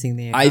freezing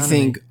the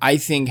economy? I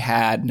think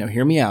now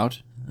hear me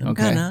out.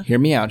 Hear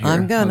me out here.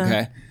 I'm gonna.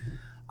 Okay.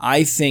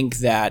 I think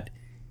that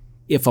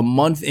if a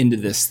month into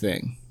this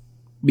thing,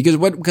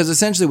 because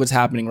essentially what's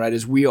happening, right,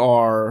 is we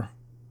are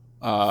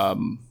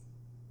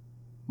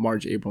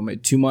March, April, May,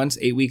 2 months,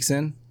 8 weeks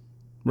in,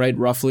 right?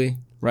 Roughly,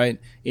 right?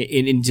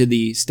 Into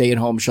the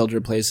stay-at-home,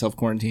 shelter-in-place,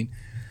 self-quarantine.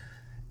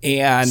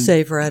 And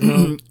safer at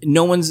home.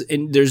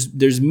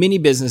 There's many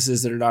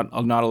businesses that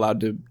are not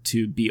allowed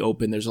to be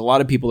open. There's a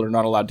lot of people that are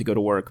not allowed to go to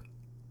work.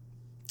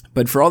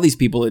 But for all these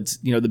people, it's,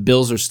 the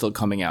bills are still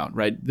coming out,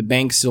 right? The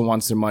bank still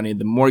wants their money.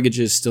 The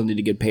mortgages still need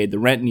to get paid. The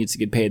rent needs to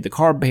get paid. The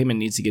car payment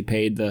needs to get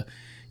paid. The,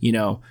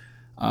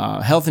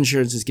 health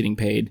insurance is getting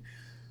paid.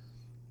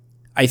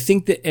 I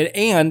think that,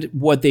 and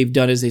what they've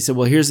done is they said,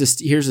 well, here's a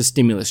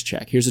stimulus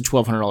check. Here's a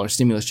 $1,200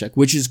 stimulus check,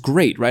 which is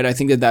great, right? I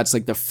think that that's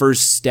like the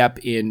first step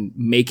in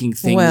making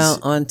things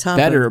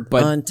better.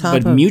 But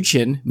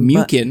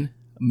Mukin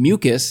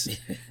Mucus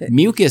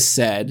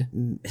said,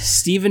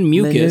 Stephen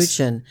Mucus.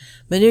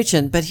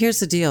 Mnuchin. But here's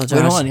the deal,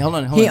 Josh. Wait, hold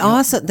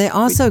on. They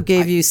also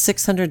gave you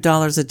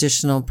 $600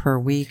 additional per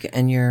week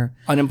and your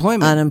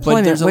unemployment.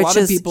 But there's a which lot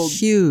of is people,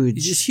 huge.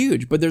 It's just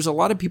huge. But there's a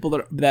lot of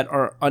people that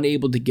are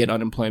unable to get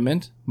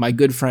unemployment. My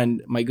good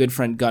friend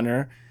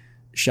Gunnar,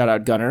 shout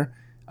out Gunnar,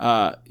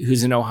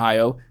 who's in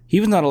Ohio.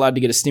 He was not allowed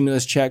to get a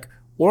stimulus check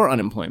or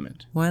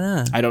unemployment. Why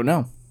not? I don't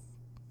know.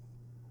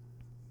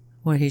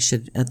 Well, he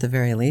should, at the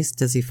very least,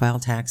 does he file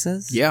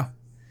taxes? Yeah.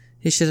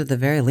 He should, at the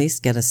very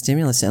least, get a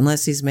stimulus,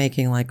 unless he's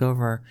making like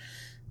over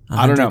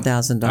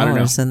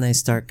 $100,000. Then they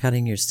start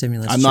cutting your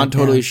stimulus. I'm not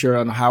totally sure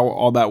on how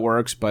all that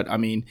works, but I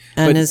mean,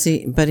 and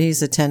but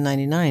he's a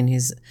 1099.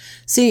 He's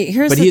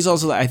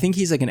also, I think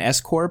he's like an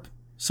S corp.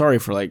 Sorry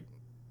for I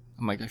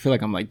feel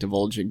like I'm like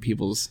divulging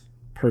people's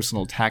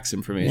personal tax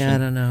information.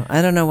 Yeah,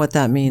 I don't know what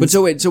that means. But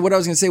so what I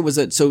was going to say was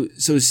that, so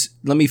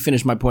let me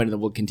finish my point and then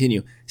we'll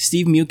continue.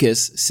 Steve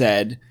Mucus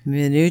said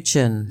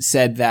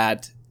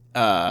that,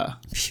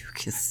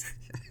 Mucus.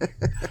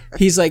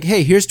 He's like,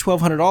 hey, here's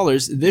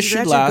 $1,200. This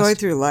should last. Going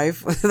through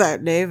life with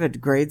that name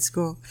at grade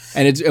school.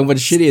 And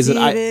what's shitty is that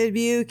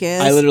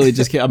I literally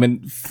just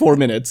came, 4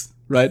 minutes,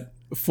 right?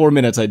 4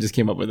 minutes. I just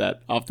came up with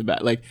that off the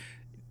bat. Like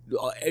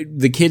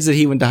the kids that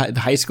he went to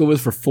high school with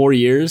for 4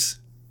 years.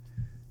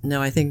 No,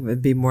 I think it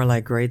would be more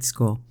like grade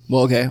school.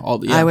 Well, okay.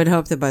 I would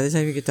hope that by the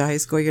time you get to high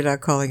school, you're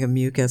not calling him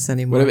mucus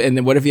anymore.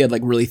 What if he had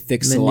like really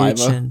thick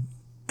saliva?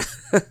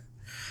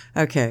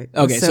 Okay.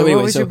 So anyway,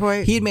 what was your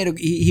point? He had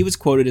he was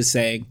quoted as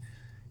saying,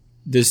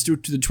 the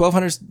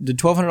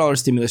 $1,200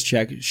 stimulus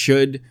check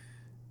should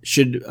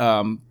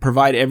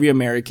provide every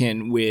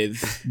American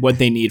with what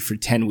they need for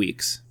 10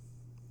 weeks.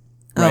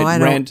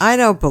 Right? I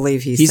don't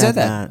believe he said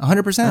that.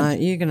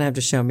 100%. You're gonna have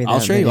to show me that.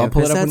 I'll show you. I'll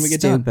pull it up when we get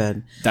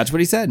done. That's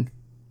what he said.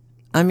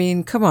 I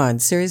mean, come on,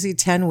 seriously,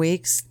 10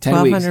 weeks,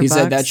 10 weeks. He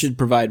said that should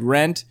provide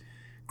rent,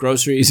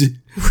 groceries.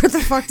 Where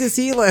the fuck does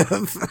he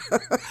live?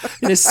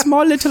 In a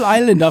small little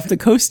island off the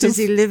coast of. Does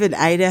he live in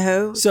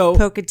Idaho?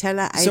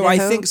 Pocatello,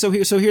 Idaho. So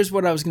here's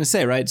what I was going to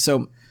say, right?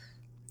 So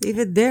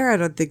even there, I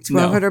don't think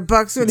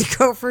 $1,200 would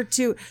go for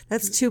two.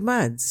 That's 2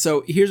 months.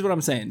 So here's what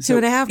I'm saying.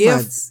 2.5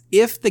 months.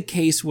 If the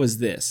case was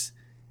this,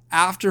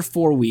 after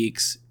 4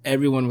 weeks,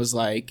 everyone was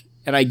like,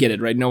 and I get it,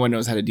 right? No one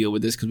knows how to deal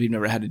with this because we've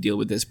never had to deal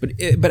with this.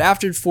 But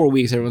after 4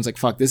 weeks, everyone's like,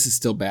 fuck, this is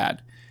still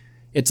bad.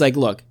 It's like,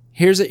 look,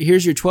 here's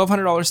your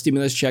 $1,200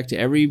 stimulus check to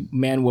every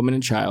man, woman,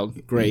 and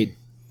child. Great.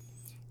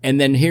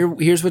 And then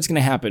here's what's going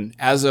to happen.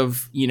 As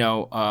of,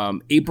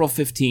 April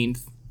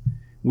 15th,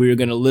 we're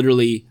going to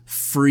literally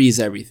freeze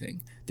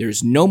everything.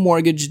 There's no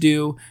mortgage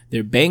due.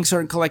 Their banks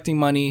aren't collecting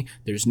money.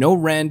 There's no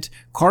rent.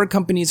 Car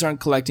companies aren't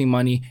collecting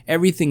money.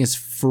 Everything is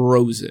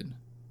frozen,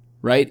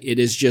 right? It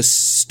is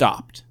just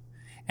stopped.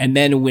 And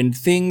then when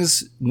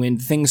things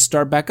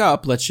start back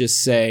up, let's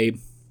just say,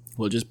 I'm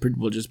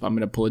going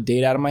to pull a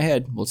date out of my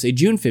head. We'll say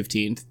June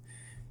 15th,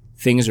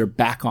 things are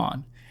back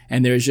on.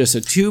 And there's just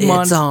a 2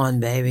 month. It's on,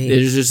 baby.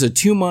 There's just a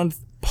 2 month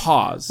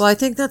pause. Well, I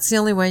think that's the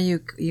only way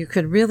you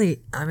could really,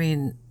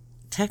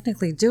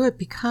 technically do it,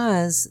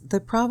 because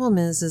the problem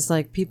is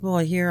like people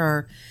here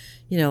are,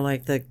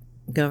 like the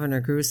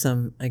Governor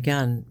Gruesome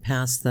again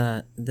passed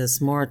this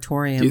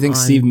moratorium. Do you think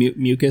Steve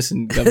Mucus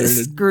and Governor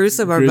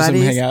Gruesome are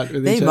buddies? Hang out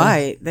with each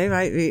other? They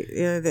might be.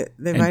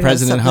 They might.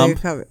 President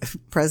Hump.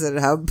 President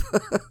Hump.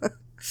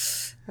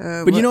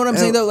 But you know what I'm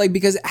saying though, like,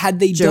 because had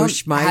they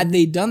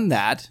done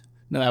that,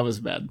 no, that was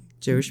bad.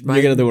 Joe Schmeid. You're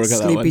gonna have to work on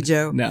that one. Sleepy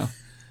Joe. No.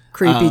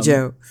 Creepy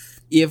Joe.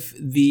 If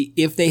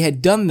they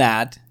had done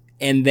that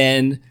and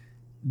then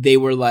they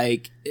were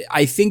like,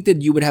 I think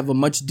that you would have a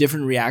much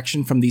different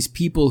reaction from these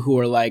people who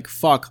are like,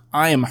 fuck,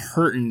 I am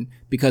hurting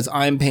because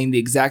I'm paying the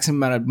exact same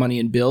amount of money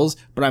in bills,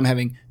 but I'm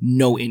having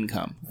no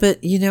income.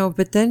 But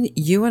then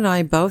you and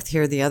I both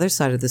hear the other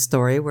side of the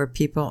story where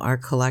people are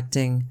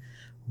collecting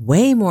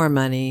way more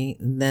money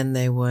than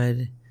they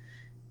would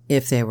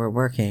if they were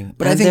working.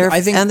 But I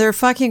think they're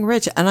fucking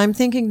rich. And I'm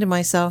thinking to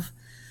myself,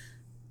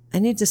 I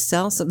need to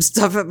sell some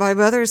stuff at my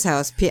mother's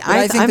house.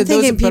 I'm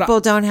thinking people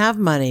don't have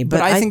money. But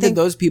I think that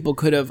those people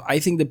could have, I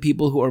think the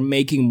people who are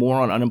making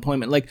more on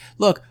unemployment, like,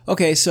 look,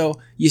 okay,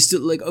 so you still,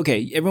 like,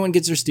 okay, everyone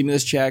gets their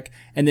stimulus check,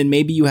 and then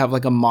maybe you have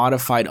like a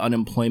modified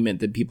unemployment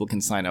that people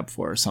can sign up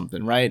for or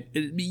something, right?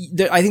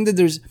 I think that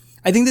there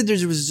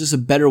was just a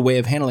better way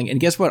of handling it. And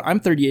guess what? I'm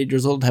 38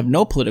 years old, have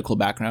no political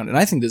background, and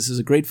I think this is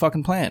a great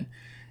fucking plan.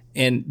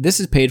 And this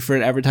is paid for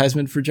an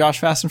advertisement for Josh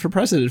Fasten for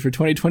president for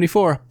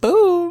 2024.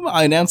 Boom!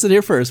 I announced it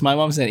here first. My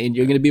mom said, and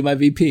you're going to be my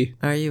VP.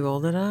 Are you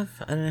old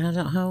enough? I don't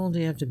know. How old do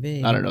you have to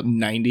be? I don't know,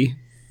 90.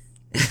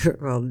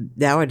 Well,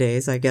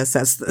 nowadays, I guess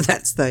that's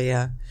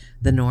the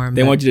norm.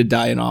 They want you to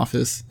die in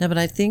office. No, but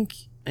I think,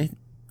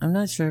 I'm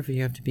not sure if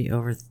you have to be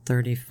over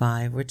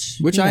 35,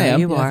 which I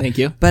am. You are. Thank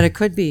you. But it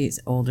could be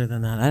older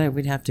than that.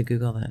 We'd have to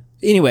Google that.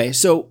 Anyway,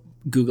 so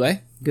Google.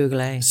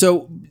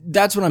 So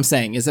that's what I'm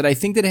saying, is that I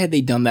think that had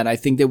they done that, I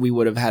think that we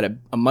would have had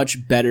a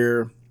much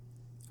better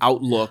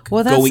outlook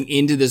going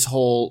into this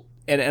whole,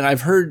 and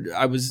I've heard,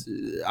 I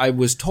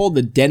was told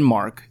that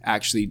Denmark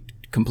actually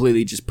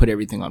completely just put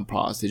everything on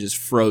pause. They just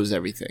froze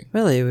everything.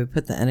 Really, we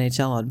put the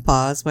NHL on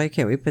pause. Why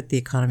can't we put the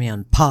economy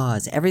on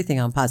pause? Everything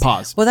on pause.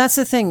 Pause. Well, that's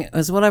the thing.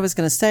 Is what I was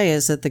going to say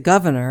is that the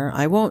governor,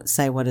 I won't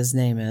say what his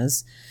name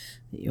is.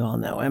 You all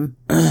know him.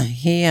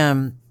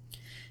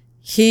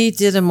 He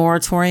did a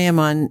moratorium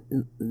on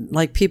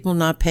like people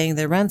not paying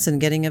their rents and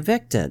getting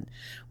evicted.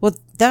 Well,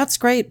 that's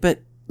great,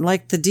 but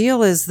like the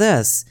deal is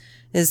this,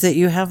 is that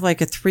you have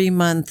like a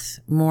 3-month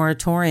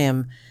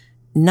moratorium.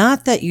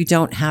 Not that you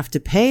don't have to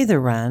pay the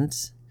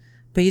rent,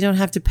 but you don't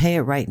have to pay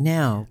it right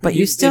now. But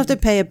you still have to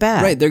pay it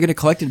back. Right. They're going to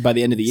collect it by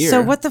the end of the year.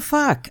 So what the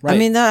fuck? Right. I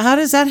mean, how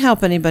does that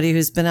help anybody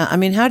who's been out? I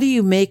mean, how do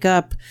you make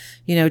up,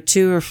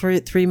 2 or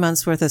 3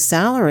 months worth of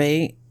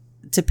salary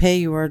to pay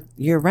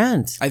your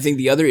rent? I think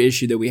the other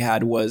issue that we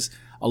had was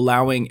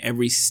allowing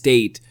every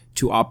state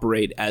to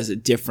operate as a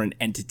different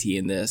entity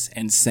in this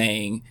and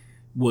saying,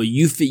 well,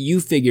 you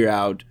figure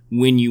out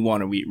when you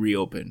want to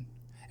reopen.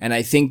 And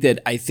I think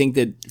that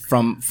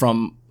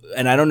from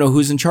and I don't know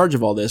who's in charge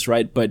of all this,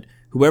 right? But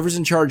whoever's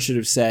in charge should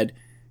have said,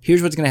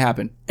 here's what's going to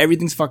happen.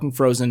 Everything's fucking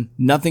frozen.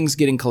 Nothing's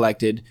getting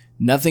collected.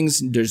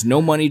 There's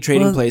no money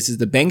trading places.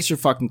 The banks are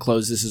fucking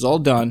closed. This is all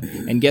done.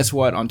 And guess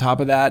what? On top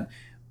of that,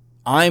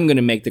 I'm going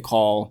to make the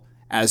call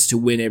as to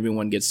when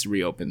everyone gets to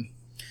reopen.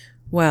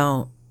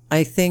 Well,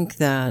 I think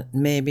that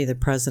maybe the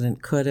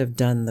president could have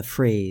done the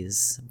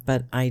freeze,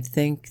 but I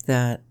think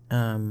that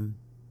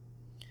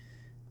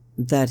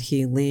that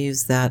he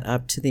leaves that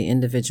up to the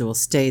individual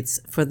states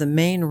for the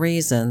main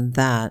reason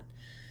that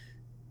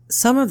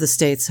some of the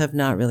states have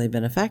not really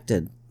been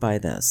affected by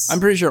this.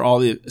 I'm pretty sure all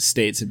the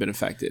states have been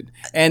affected.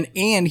 And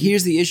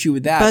here's the issue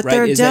with that, but right?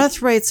 their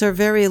death rates are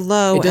very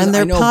low and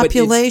their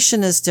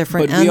population is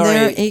different and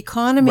their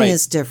economy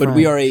is different. But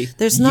we are a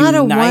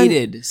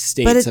United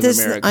States of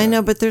America. I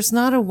know, but there's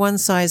not a one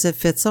size that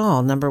fits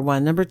all, number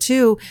one. Number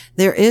two,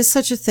 there is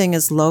such a thing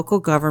as local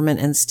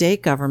government and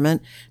state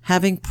government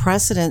having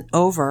precedent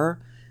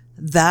over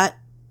that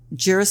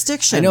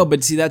jurisdiction. I know,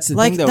 but see, that's the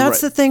thing though.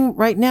 That's the thing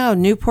right now.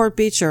 Newport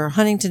Beach or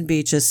Huntington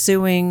Beach is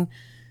suing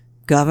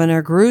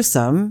Governor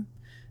Newsom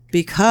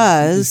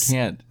because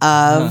he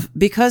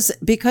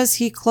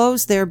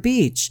closed their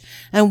beach.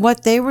 And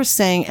what they were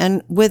saying,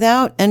 and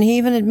he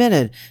even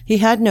admitted he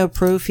had no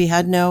proof, he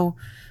had no,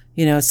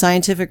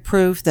 scientific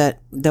proof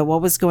that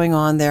what was going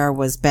on there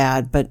was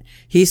bad, but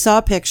he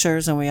saw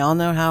pictures, and we all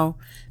know how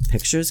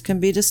pictures can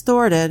be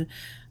distorted.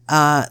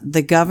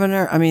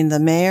 The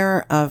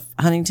mayor of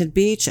Huntington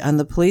Beach and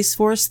the police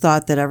force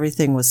thought that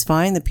everything was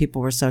fine, that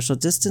people were social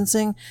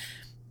distancing.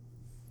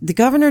 The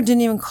governor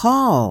didn't even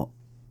call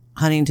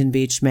Huntington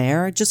Beach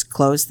mayor, just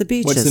closed the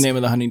beaches. What's the name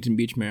of the Huntington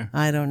Beach mayor?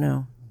 I don't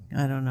know.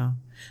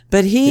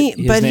 But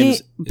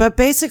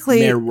basically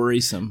Mayor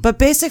Worrisome. But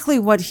basically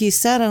what he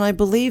said, and I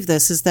believe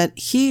this, is that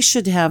he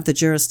should have the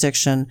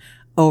jurisdiction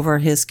over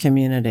his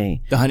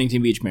community. The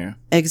Huntington Beach mayor.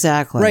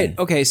 Exactly. Right.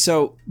 Okay.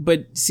 So,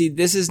 but see,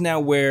 this is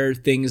now where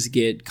things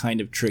get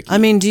kind of tricky. I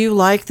mean, do you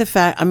like the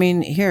fact,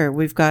 here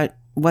we've got,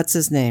 what's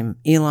his name?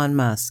 Elon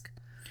Musk.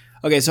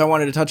 Okay, so I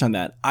wanted to touch on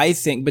that. I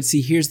think, but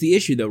see, here's the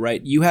issue though,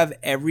 right? You have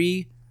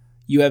every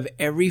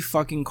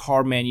fucking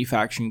car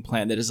manufacturing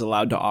plant that is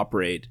allowed to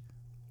operate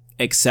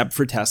except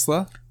for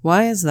Tesla.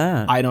 Why is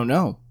that? I don't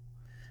know.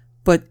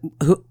 But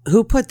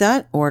who put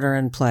that order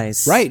in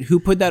place? Right,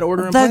 who put that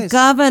order in place? The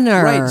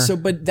governor. Right, so,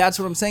 but that's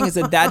what I'm saying is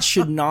that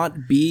should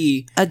not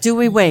be... Do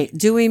we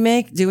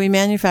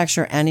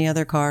manufacture any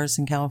other cars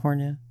in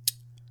California?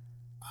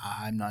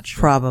 I'm not sure.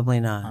 Probably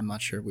not. I'm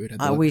not sure. We would have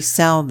to look. We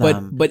sell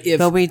them, but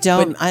we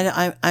don't.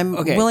 I'm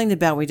willing to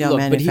bet we don't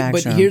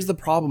manufacture. But here's the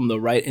problem, though,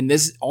 right? And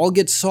this all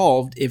gets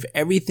solved if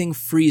everything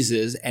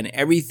freezes and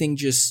everything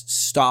just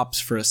stops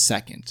for a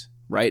second,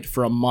 right?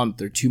 For a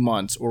month or 2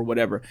 months or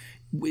whatever.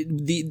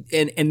 And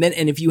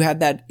if you have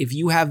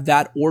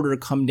that order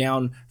come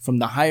down from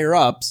the higher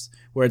ups,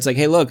 where it's like,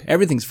 hey, look,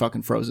 everything's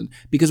fucking frozen.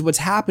 Because what's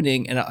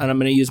happening, and I'm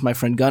going to use my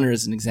friend Gunnar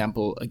as an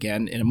example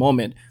again in a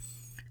moment,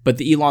 but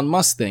the Elon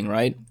Musk thing,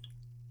 right?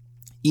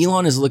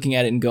 Elon is looking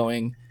at it and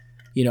going,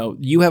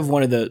 you have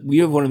one of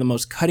the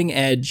most cutting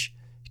edge,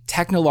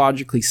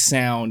 technologically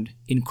sound,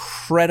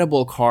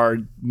 incredible car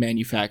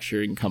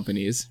manufacturing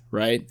companies,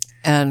 right?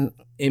 And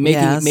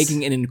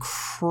making an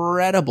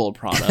incredible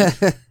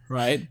product,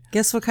 right?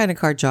 Guess what kind of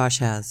car Josh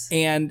has?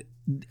 And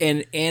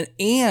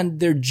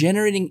they're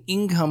generating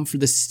income for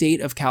the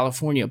state of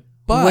California,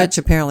 which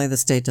apparently the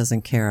state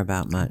doesn't care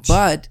about much.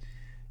 But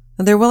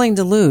they're willing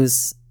to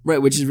lose,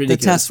 right? Which is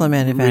ridiculous. The Tesla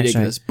manufacturing,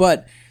 ridiculous.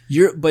 But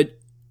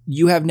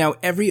you have now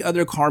every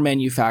other car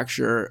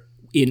manufacturer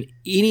in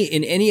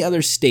any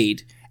other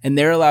state, and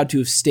they're allowed to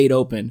have stayed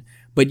open.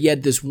 But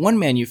yet this one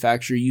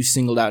manufacturer you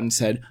singled out and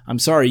said, I'm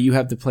sorry, you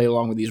have to play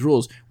along with these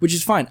rules, which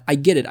is fine. I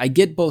get it. I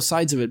get both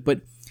sides of it. But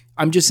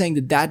I'm just saying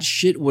that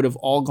shit would have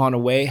all gone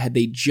away had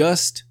they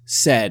just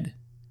said,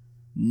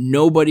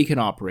 nobody can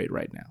operate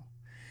right now.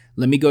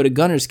 Let me go to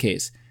Gunnar's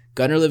case.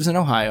 Gunnar lives in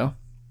Ohio.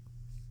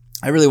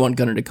 I really want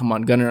Gunnar to come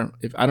on. Gunnar,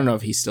 I don't know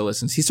if he still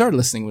listens. He started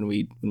listening when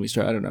we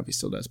started. I don't know if he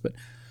still does, but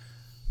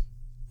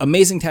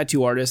amazing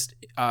tattoo artist.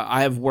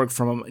 I have worked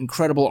from an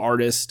incredible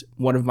artist,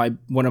 one of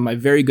my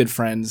very good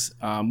friends.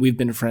 We've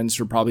been friends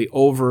for probably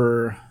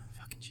over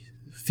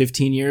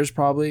 15 years,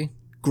 probably.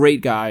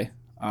 Great guy.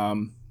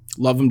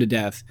 Love him to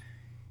death.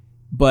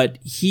 But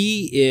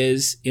he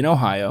is in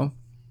Ohio.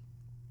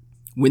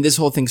 When this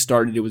whole thing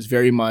started, it was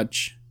very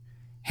much,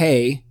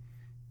 hey,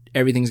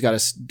 everything's got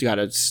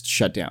to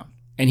shut down.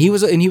 And he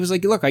was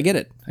like, look, I get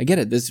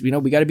it. This, we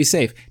got to be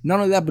safe. Not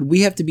only that, but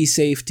we have to be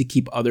safe to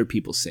keep other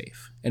people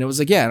safe. And it was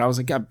like, yeah. And I was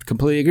like, I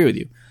completely agree with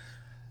you.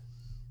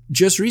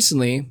 Just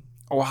recently,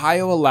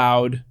 Ohio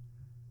allowed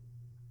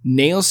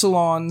nail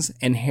salons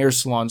and hair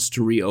salons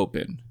to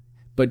reopen,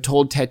 but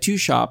told tattoo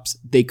shops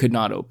they could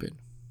not open.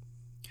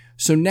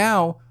 So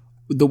now,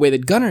 the way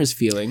that Gunnar is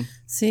feeling.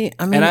 See,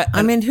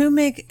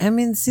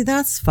 see,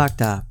 that's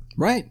fucked up.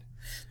 Right.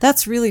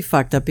 That's really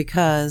fucked up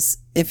because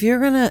if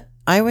you're going to,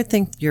 I would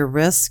think your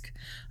risk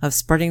of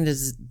spreading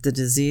the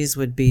disease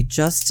would be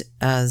just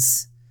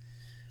as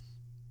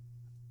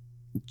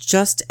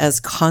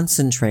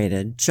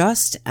concentrated,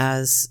 just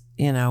as,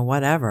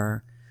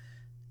 whatever,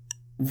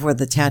 for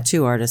the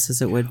tattoo artist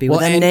as it would be. Well,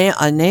 with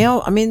a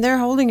nail, they're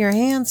holding your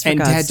hands for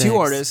God's sakes. And tattoo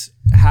artists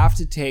have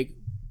to take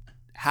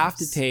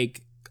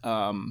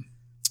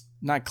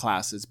not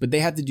classes, but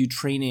they have to do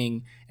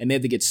training and they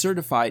have to get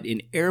certified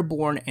in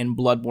airborne and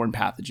bloodborne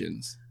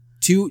pathogens.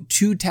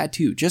 To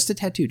tattoo, just a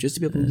tattoo, just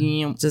to be able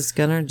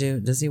to.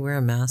 Does he wear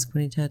a mask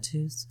when he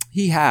tattoos?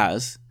 He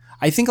has.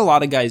 I think a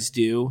lot of guys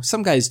do.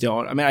 Some guys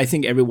don't. I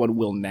think everyone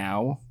will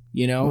now,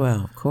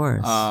 Well, of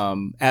course.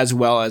 As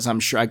well as I'm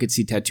sure I could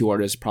see tattoo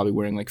artists probably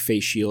wearing like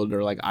face shield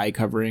or like eye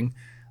covering.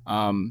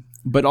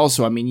 But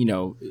also,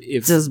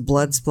 if. Does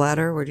blood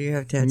splatter? Where do you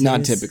have tattoos?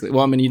 Not typically.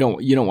 Well, you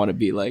don't want to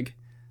be like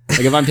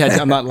if I'm tattooed,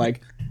 I'm not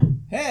like,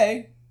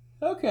 hey,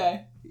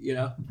 okay.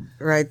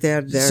 Right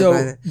there.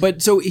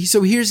 So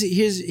here's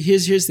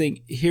his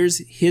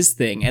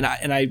thing, and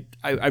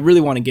I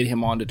really want to get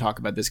him on to talk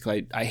about this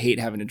because I hate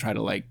having to try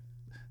to like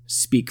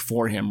speak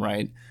for him,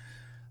 right?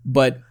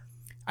 But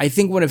I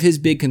think one of his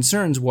big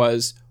concerns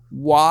was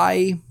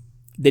why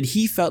that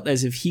he felt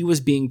as if he was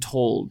being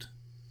told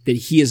that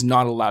he is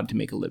not allowed to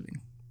make a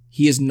living.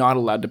 He is not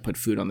allowed to put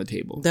food on the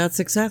table. That's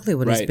exactly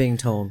what he's being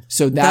told.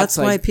 So that's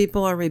why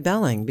people are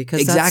rebelling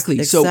because exactly.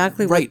 That's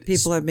exactly what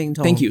people are being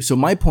told. Thank you. So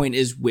my point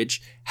is,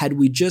 had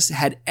we just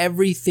had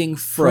everything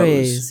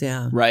froze,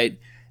 right?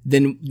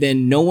 Then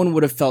no one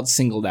would have felt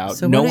singled out.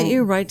 So why don't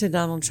you write to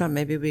Donald Trump?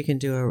 Maybe we can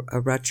do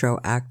a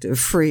retroactive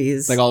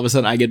freeze. Like all of a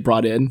sudden I get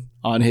brought in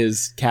on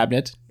his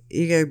cabinet.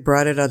 You get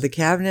brought it on the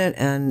cabinet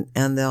and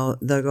they'll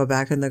go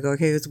back and they'll go,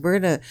 okay, we're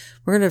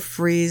gonna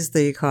freeze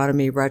the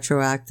economy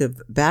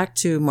retroactive back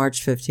to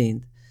March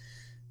 15th.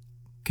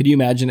 Could you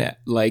imagine it?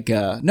 Like,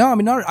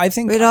 no, I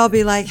think we'd all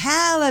be like,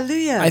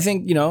 hallelujah. I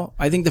think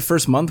the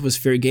first month was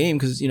fair game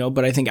because,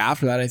 but I think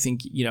after that,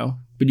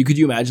 but could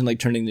you imagine like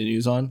turning the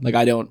news on? Like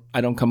I don't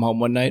come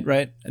home one night,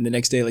 right? And the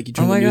next day, like you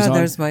turn the news on.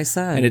 There's my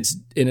son. And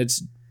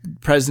it's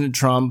President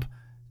Trump,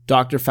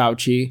 Dr.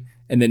 Fauci,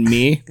 and then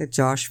me.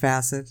 Josh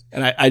Fassett.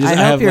 And I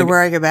hope you're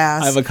wearing a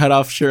mask. I have a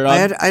cutoff shirt on.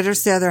 I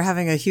understand they're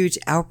having a huge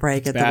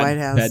outbreak at the White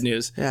House. Bad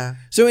news. Yeah.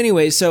 So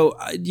anyway,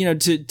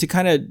 to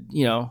kind of,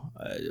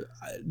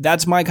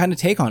 that's my kind of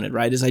take on it,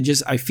 right?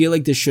 Is I feel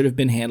like this should have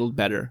been handled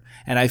better.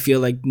 And I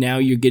feel like now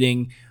you're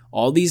getting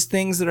all these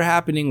things that are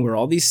happening where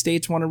all these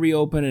states want to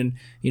reopen and,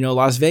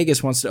 Las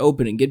Vegas wants to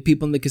open and get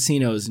people in the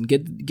casinos and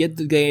get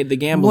the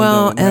gambling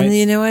going, and right?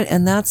 you know what?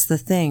 And that's the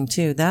thing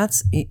too.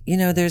 That's,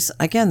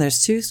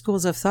 there's two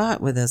schools of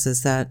thought with this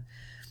is that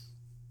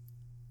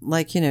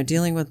like,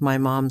 dealing with my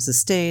mom's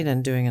estate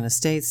and doing an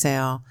estate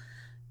sale,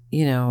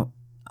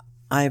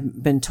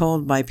 I've been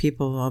told by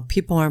people, well,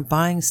 people aren't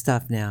buying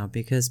stuff now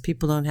because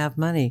people don't have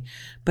money.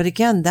 But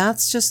again,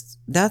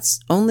 that's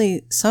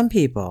only some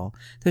people.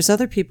 There's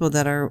other people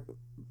that are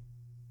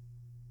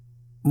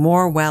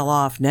more well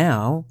off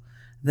now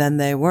than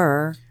they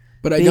were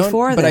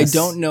before this. But I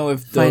don't know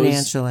if those,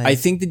 financially. I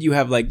think that you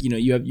have like,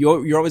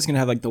 you're always going to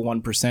have like the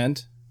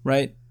 1%,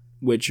 right?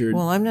 Which are,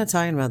 well, I'm not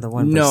talking about the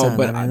 1%. No,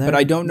 but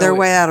I don't know. They're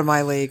way out of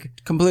my league.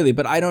 Completely.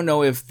 But I don't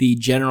know if the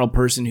general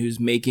person who's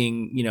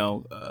making,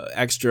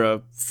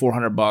 extra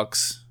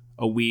 $400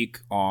 a week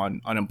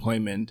on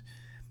unemployment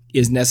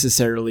is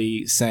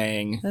necessarily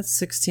saying that's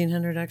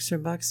 $1,600 extra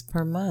bucks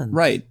per month.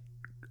 Right.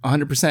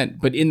 100%.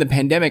 But in the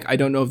pandemic, I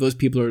don't know if those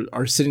people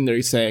are sitting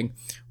there saying,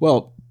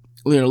 well,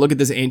 look at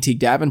this antique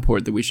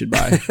Davenport that we should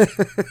buy.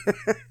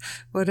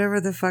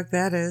 Whatever the fuck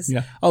that is.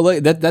 Yeah. Oh,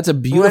 look, that's a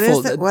beautiful. What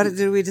is that? What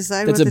did we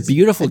decide? That's a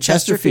beautiful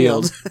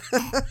Chesterfield.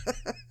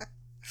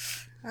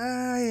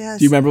 Oh yes.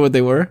 Do you remember what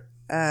they were?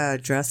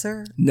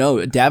 Dresser? No,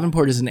 a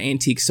Davenport is an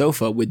antique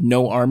sofa with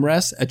no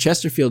armrest. A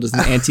Chesterfield is an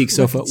antique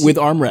sofa with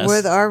armrest.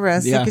 With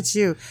armrest. Yeah. Look at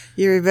you.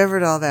 You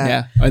remembered all that.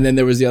 Yeah. And then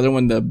there was the other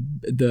one, the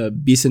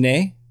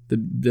Bissonnet. The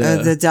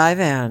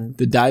divan.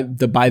 The divan.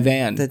 The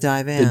divan.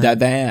 The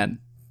divan.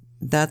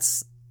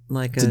 That's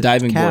like it's a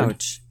diving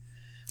couch.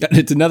 Board.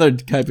 It's another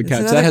type of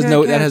couch. That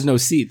has no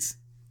seats.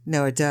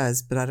 No, it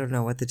does, but I don't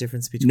know what the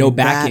difference between No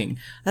backing.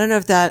 I don't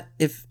know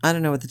I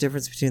don't know what the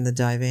difference between the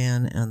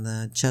divan and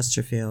the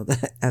Chesterfield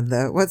and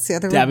the, what's the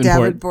other one?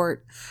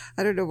 Davenport.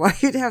 I don't know why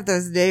you'd have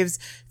those names.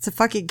 It's a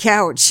fucking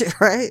couch,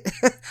 right?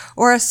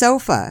 Or a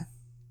sofa,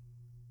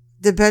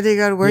 depending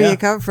on where you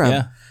come from.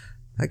 Yeah.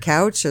 A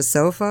couch, a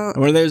sofa,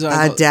 or there's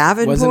a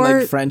Davenport. Wasn't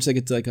like French, like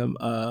it's like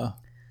a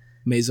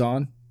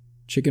maison,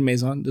 chicken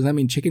maison. Does that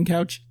mean chicken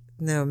couch?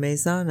 No,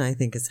 maison I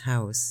think is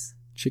house.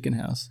 Chicken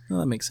house. Oh,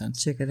 that makes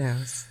sense. Chicken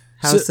house.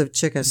 House of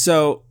chicken.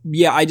 So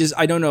yeah, I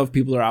don't know if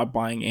people are out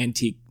buying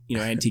antique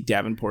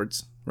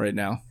Davenports right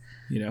now.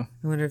 I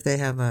wonder if they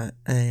have a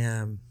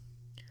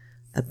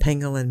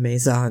pangolin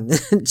maison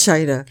in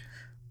China.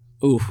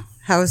 Ooh.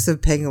 House of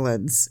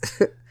pangolins.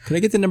 Could I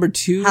get the number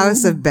 2?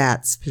 House of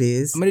bats,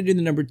 please. I'm gonna do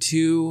the number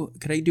 2.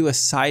 Could I do a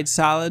side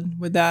salad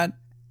with that?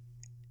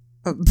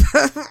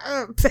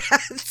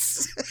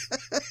 Bats.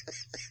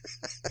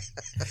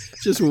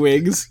 Just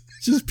wings.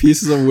 Just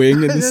pieces of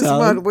wing in the salad. I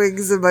just want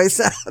wings in my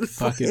salad.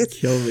 Fucking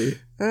kill me.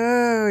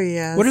 Oh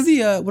yes. What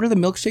are the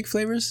milkshake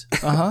flavors?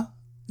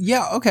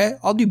 Yeah, okay.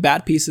 I'll do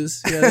bat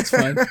pieces. Yeah, that's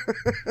fine.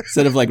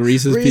 Instead of like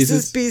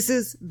Reese's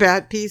pieces,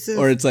 bat pieces.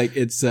 Or it's like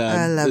it's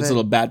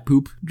little bat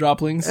poop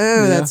droplings.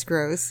 Oh, that's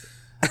gross.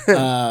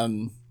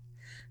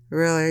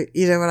 Really?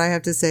 You know what I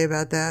have to say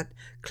about that?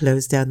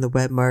 Close down the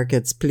wet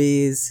markets,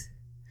 please.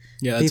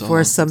 Yeah,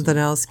 before something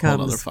else comes.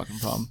 Whole other fucking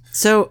problem.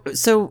 So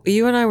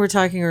you and I were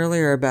talking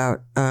earlier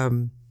about.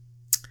 I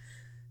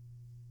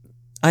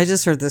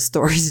just heard this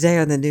story today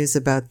on the news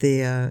about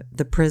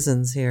the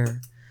prisons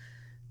here,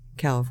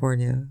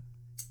 California,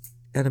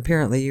 and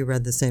apparently you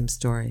read the same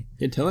story.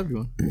 Yeah, tell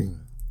everyone.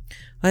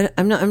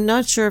 I'm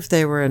not sure if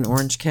they were in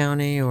Orange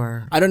County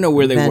or I don't know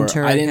where they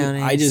Ventura were.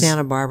 County,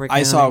 Santa Barbara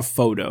County. I saw a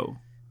photo.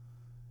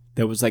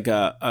 There was like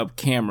a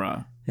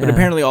camera. But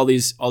apparently all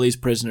these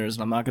prisoners,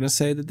 and I'm not going to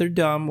say that they're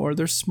dumb or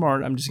they're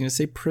smart, I'm just going to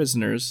say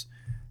prisoners,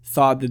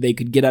 thought that they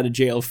could get out of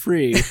jail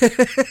free.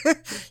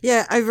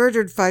 Yeah, I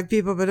murdered 5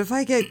 people, but if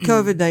I get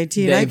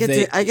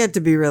COVID-19, I get to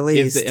be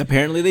released.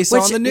 Apparently they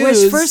saw on the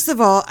news. Which, first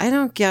of all, I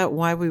don't get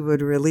why we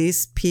would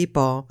release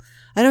people.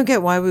 I don't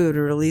get why we would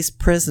release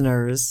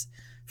prisoners.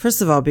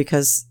 First of all,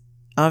 because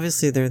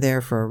obviously they're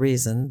there for a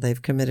reason.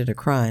 They've committed a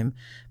crime.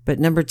 But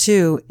number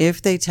 2,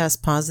 if they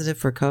test positive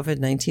for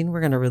COVID-19, we're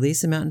going to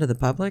release them out into the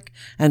public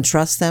and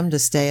trust them to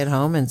stay at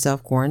home and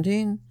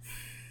self-quarantine?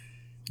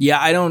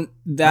 Yeah, I don't...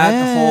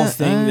 That whole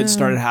thing that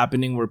started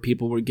happening where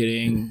people were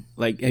getting...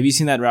 Like, have you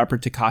seen that rapper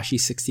Tekashi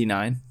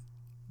 69?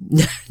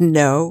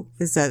 No.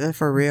 Is that a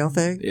for real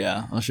thing?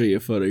 Yeah, I'll show you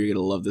a photo. You're going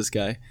to love this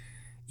guy.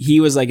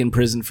 He was like in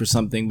prison for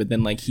something, but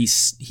then like he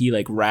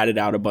like ratted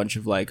out a bunch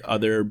of like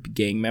other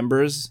gang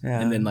members. Yeah.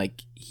 And then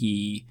like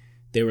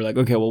they were like,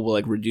 okay, well, we'll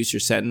like reduce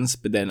your sentence.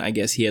 But then I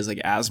guess he has like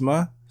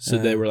asthma. So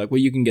they were like, well,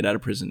 you can get out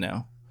of prison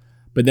now.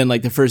 But then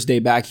like the first day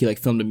back, he like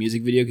filmed a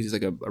music video because he's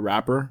like a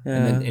rapper.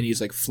 Yeah. And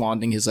he's like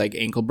flaunting his like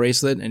ankle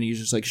bracelet. And he's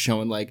just like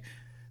showing like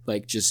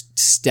just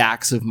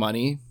stacks of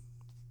money.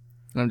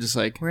 And I'm just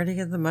like, where'd he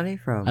get the money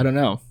from? I don't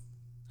know.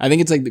 I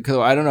think it's like, because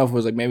I don't know if it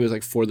was like, maybe it was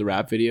like for the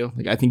rap video.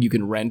 Like I think you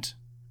can rent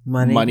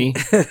money.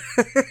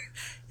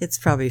 It's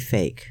probably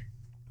fake.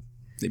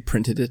 They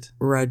printed it.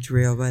 Rudge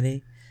real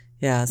money.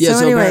 Yeah. Yeah.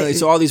 So anyway,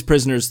 apparently, all these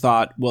prisoners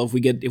thought, well, if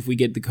we get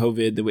the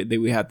COVID,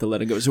 we have to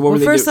let it go. So what were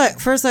they doing?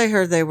 First, I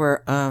heard they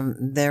were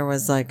there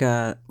was like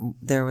a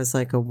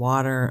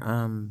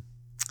water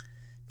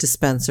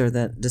dispenser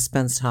that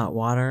dispensed hot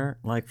water,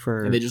 like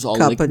for and they just all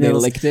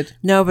licked it.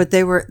 No, but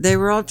they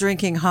were all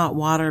drinking hot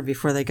water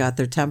before they got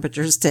their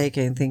temperatures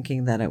taken,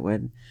 thinking that it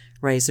would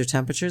raise their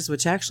temperatures,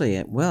 which actually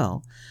it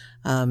will.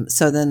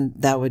 So then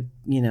that would,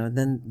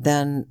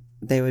 then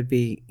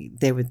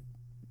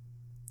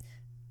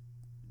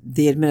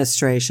the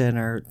administration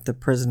or the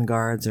prison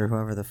guards or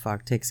whoever the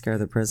fuck takes care of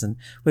the prison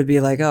would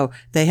be like, oh,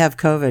 they have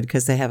COVID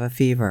because they have a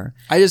fever.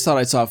 I just thought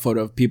I saw a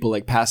photo of people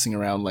like passing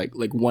around like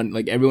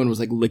everyone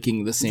was like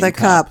licking the same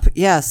cup.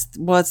 Yes.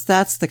 Well,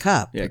 that's the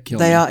cup. Yeah.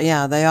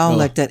 They all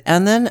licked it.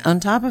 And then on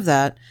top of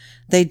that,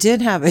 they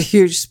did have a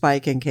huge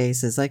spike in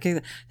cases. Like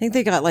I think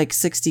they got like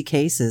 60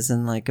 cases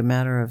in like a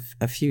matter of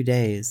a few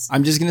days.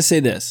 I'm just going to say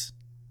this.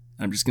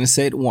 I'm just going to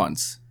say it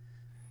once.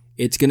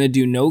 It's going to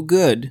do no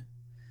good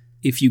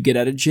if you get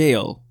out of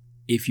jail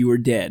if you are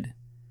dead.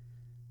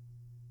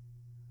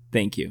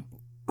 Thank you.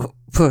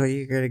 Well,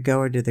 you're going to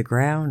go into the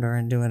ground or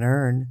into an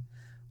urn.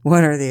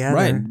 One or the other.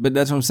 Right. But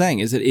that's what I'm saying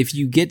is that if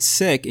you get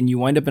sick and you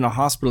wind up in a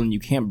hospital and you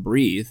can't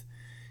breathe,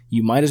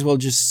 you might as well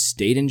just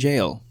stay in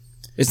jail.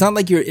 It's not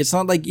like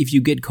if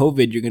you get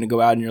COVID, you're going to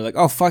go out and you're like,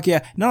 oh, fuck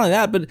yeah. Not only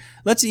that, but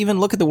let's even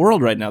look at the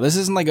world right now. This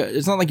isn't like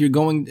it's not like you're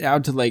going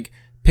out to like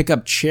pick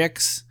up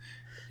chicks.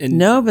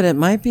 No, but it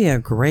might be a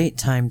great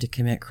time to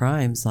commit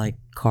crimes like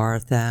car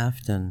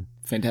theft and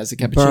Fantastic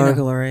Cappuccino,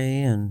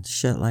 burglary and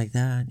shit like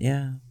that.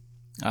 Yeah.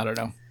 I don't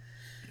know.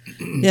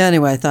 Yeah.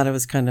 Anyway, I thought it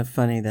was kind of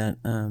funny that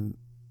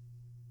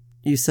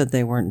you said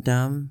they weren't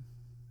dumb.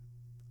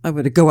 I'm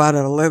going to go out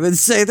on a limb and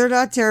say they're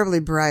not terribly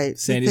bright.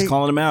 Sandy's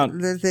calling them out.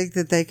 They think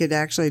that they could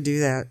actually do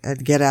that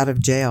and get out of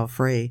jail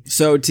free.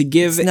 So to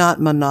give... It's not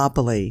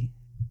Monopoly.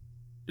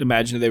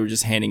 imagine if they were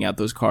just handing out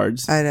those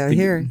cards. I know.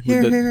 Here.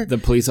 The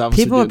police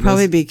officer. People would doing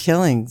probably this. be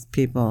killing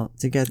people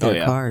to get their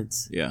yeah.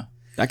 cards. Yeah,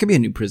 that could be a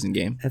new prison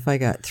game. If I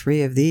got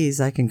 3 of these,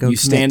 I can go You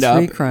stand commit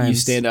 3 up. crimes. You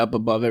stand up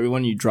above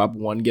everyone. You drop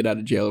one get out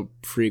of jail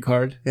free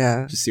card.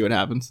 Yeah. Just see what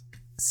happens.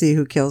 See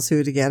who kills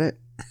who to get it.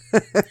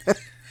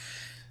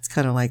 It's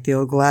kind of like the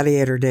old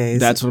gladiator days.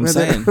 That's what I'm where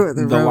saying. the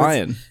The Romans-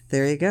 lion.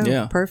 There you go.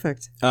 Yeah.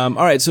 Perfect. All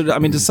right. So I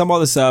mean, to sum all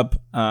this up,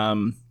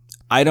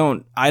 I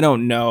don't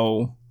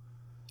know.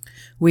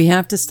 We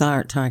have to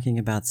start talking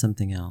about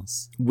something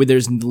else.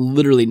 There's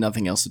literally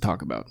nothing else to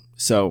talk about.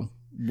 So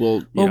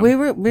we'll. Well,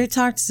 know. we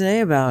talked today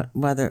about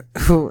whether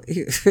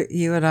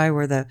you and I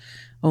were the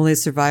only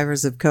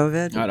survivors of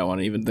COVID. I don't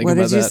want to even think What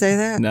about did you that. say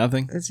that?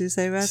 Nothing. What did you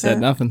say about Said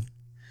that? nothing.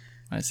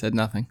 I said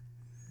nothing.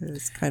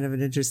 It's kind of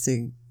an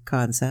interesting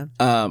concept.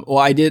 Well,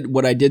 I did.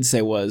 What I did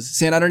say was,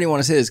 Sam, I don't even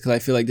want to say this because I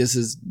feel like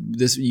this.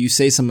 You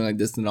say something like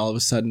this, and all of a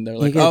sudden they're You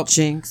like, get "Oh,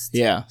 jinxed.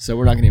 yeah." So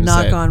we're not going to even say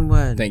Knock it. on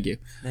wood. Thank you.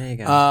 There you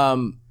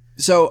go.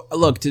 So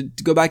look, to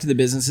go back to the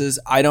businesses,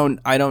 I don't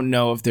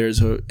know if there's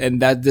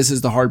this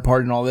is the hard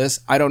part in all this.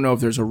 I don't know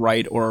if there's a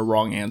right or a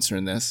wrong answer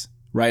in this,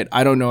 right?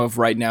 I don't know if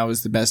right now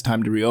is the best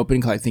time to reopen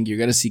because I think you're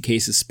going to see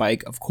cases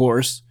spike. Of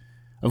course,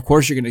 you're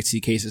going to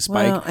see cases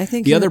spike. Well, I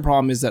think the other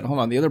problem is that,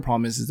 The other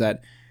problem is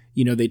that,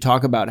 they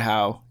talk about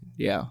how,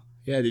 yeah.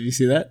 Did you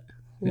see that?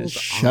 Yeah,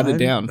 shut it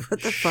down.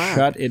 What the fuck?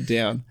 Shut it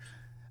down.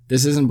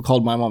 This isn't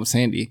called My Mom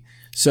Sandy.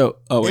 So,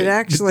 wait, it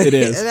actually it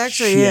is. It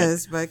actually Shit.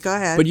 is. But go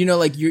ahead. But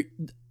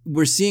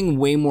we're seeing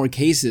way more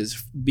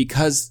cases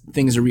because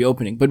things are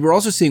reopening, but we're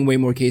also seeing way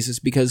more cases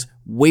because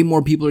way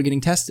more people are getting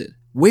tested.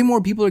 Way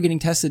more people are getting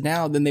tested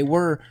now than they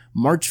were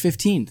March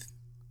 15th.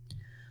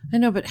 I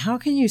know, but how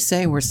can you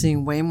say we're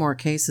seeing way more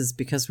cases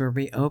because we're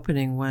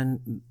reopening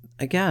when,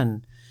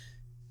 again,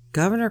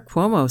 Governor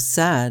Cuomo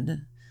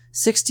said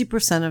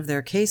 60% of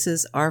their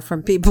cases are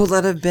from people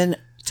that have been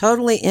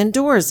totally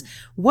indoors.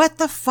 What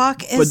the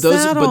fuck is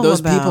that all But those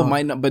about? people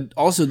might not, but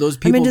also those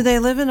people. I mean, do they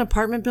live in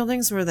apartment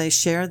buildings where they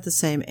share the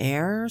same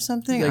air or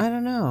something? Like- I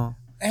don't know.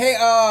 Hey,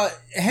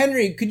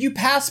 Henry, could you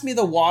pass me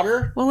the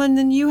water? Well, and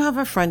then you have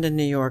a friend in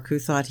New York who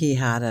thought he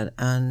had it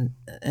and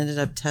ended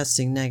up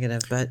testing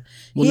negative, but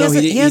Well, he no,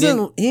 hasn't. he He hasn't.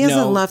 didn't- He hasn't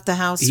no, left the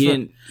house. he for,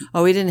 didn't-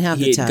 he didn't have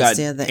the He test. got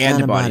He had the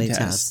antibody test,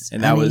 test,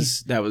 and that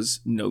was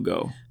no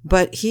go.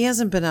 But he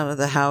hasn't been out of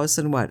the house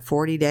in what,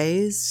 40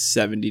 days,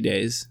 70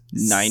 days,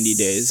 90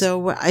 days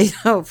So I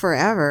know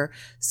forever.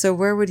 So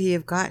where would he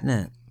have gotten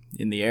it?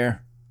 in the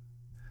air.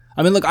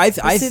 I mean, look, I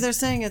See, they're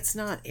saying it's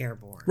not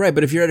airborne. right,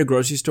 but if you're at a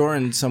grocery store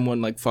and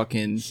someone like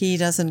fucking, He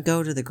doesn't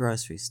go to the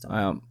grocery store.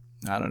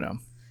 I don't know.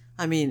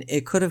 I mean,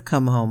 it could have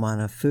come home on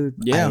a food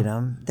Yeah.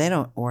 item. They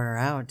don't order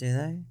out, do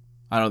they?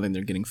 I don't think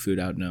they're getting food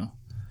out now.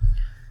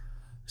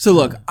 So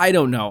look, I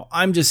don't know.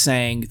 I'm just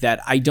saying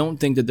that I don't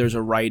think that there's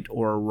a right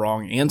or a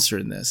wrong answer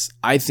in this.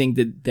 I think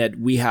that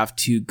we have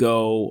to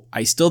go.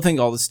 I still think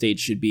all the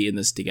states should be in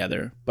this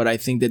together, but I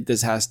think that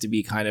this has to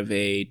be kind of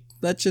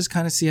let's just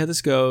kind of see how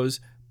this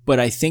goes. But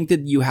I think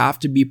that you have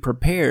to be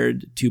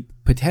prepared to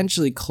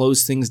potentially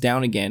close things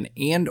down again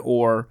and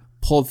or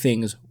pull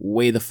things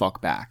way the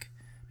fuck back.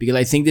 Because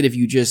I think that if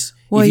you just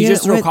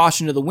throw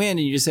caution to the wind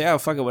and you just say, oh,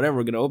 fuck it, whatever,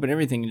 we're going to open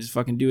everything and just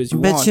fucking do as you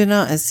want. But you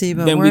know,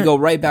 but then we go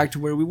right back to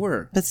where we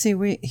were. But see,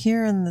 we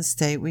here in the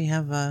state, we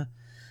have I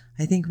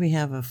think we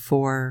have a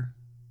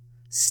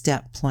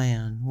 4-step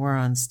plan. We're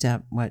on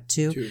step,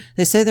 2?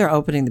 They say they're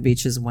opening the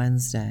beaches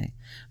Wednesday,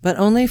 but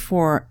only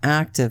for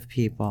active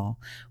people,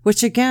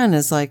 which again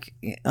is like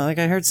I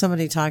heard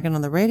somebody talking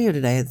on the radio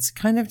today. It's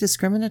kind of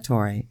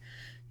discriminatory,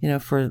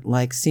 for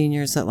like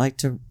seniors that like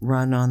to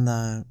run on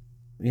the,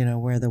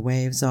 where the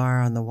waves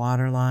are on the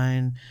water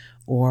line,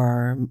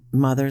 or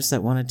mothers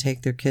that want to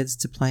take their kids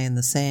to play in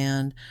the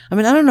sand. I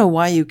mean, I don't know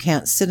why you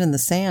can't sit in the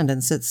sand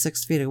and sit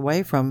 6 feet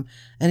away from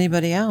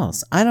anybody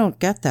else. I don't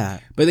get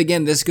that. But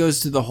again, this goes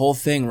to the whole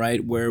thing,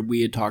 right? Where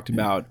we had talked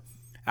about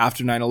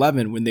after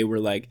 9/11 when they were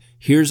like,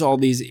 here's all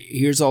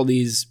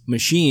these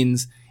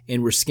machines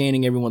and we're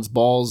scanning everyone's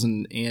balls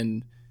and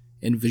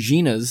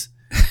vaginas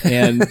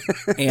and,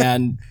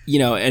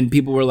 and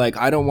people were like,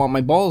 I don't want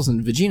my balls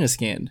and vagina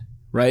scanned.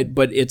 Right.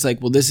 But it's like,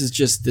 well, this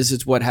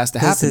is what has to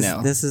happen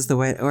now. This is the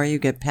way, or you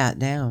get pat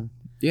down.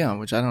 Yeah.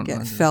 Which I don't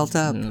get felt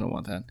up. I don't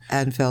want that.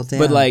 And felt down.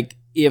 But like,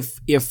 if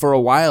for a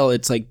while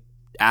it's like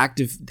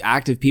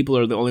active people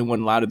are the only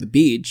one allowed at the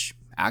beach,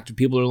 active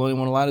people are the only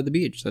one allowed at the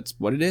beach. That's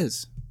what it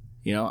is.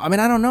 I mean,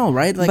 I don't know.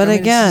 Right. Like, but I mean,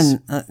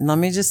 again, let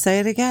me just say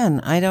it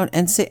again. I don't,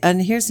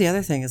 and here's the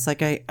other thing. It's like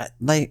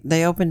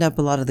they opened up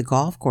a lot of the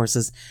golf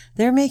courses.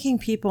 They're making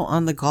people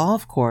on the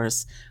golf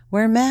course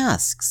wear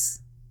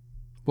masks.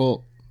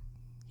 Well,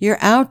 you're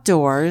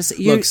outdoors.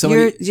 You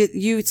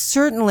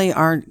certainly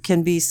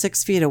can be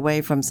 6 feet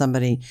away from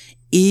somebody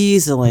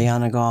easily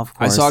on a golf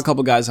course. I saw a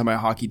couple guys on my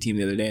hockey team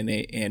the other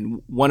day,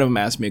 and one of them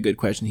asked me a good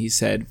question. He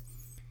said,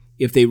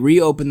 if they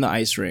reopen the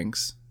ice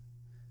rinks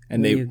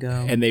and There you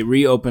go. they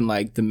reopen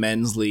like the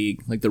men's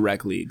league, like the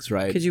rec leagues,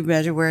 right? Could you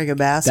imagine wearing a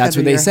mask? That's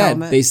under what they your said.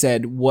 helmet? They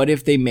said, "What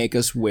if they make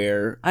us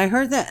wear?" I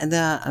heard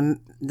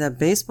that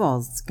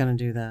baseball's going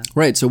to do that.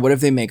 Right. So what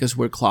if they make us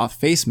wear cloth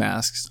face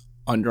masks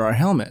under our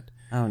helmet?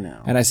 Oh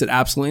no! And I said,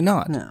 absolutely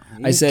not. No,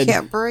 I said,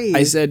 can't breathe.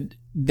 I said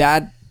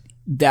that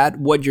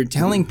what you're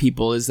telling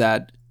people is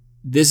that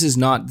this is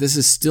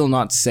still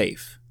not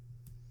safe.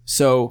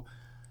 So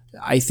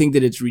I think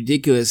that it's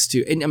ridiculous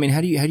to. And I mean, how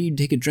do you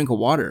take a drink of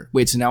water?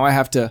 Wait, so now I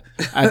have to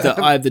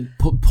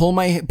pull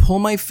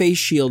my face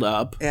shield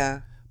up.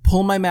 Yeah.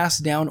 Pull my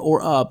mask down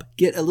or up.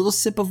 Get a little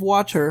sip of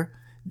water.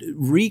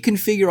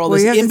 Reconfigure all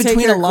this in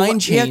between a line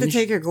change. You have to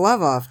take your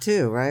glove off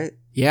too, right?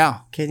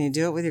 Yeah. Can you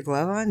do it with your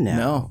glove on?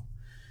 No.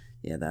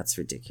 Yeah, that's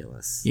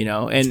ridiculous. You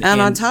know, and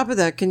on top of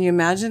that, can you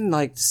imagine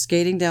like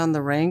skating down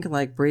the rink,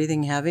 like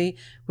breathing heavy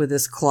with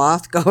this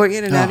cloth going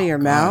in and out of your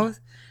mouth?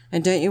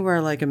 And don't you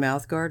wear like a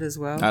mouth guard as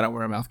well? I don't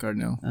wear a mouth guard,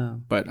 no.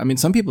 Oh. But I mean,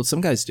 some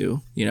guys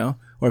do, you know,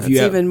 or if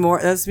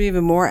that's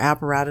even more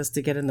apparatus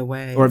to get in the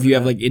way. Or if you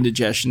have like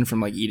indigestion from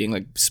like eating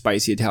like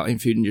spicy Italian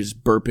food and you're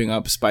just burping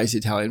up spicy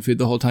Italian food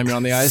the whole time you're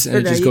on the ice and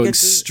it's just going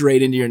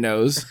straight into your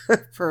nose.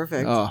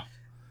 Perfect. Oh,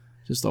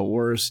 just the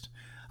worst.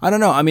 I don't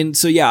know. I mean,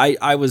 so yeah,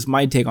 I was,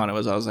 my take on it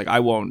was, I was like,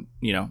 I won't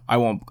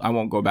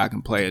go back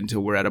and play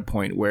until we're at a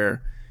point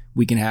where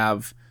we can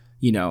have,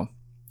 you know,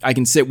 I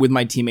can sit with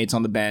my teammates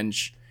on the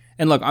bench.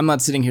 And look, I'm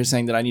not sitting here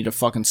saying that I need to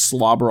fucking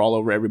slobber all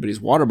over everybody's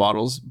water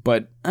bottles,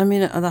 but I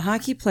mean, the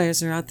hockey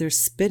players are out there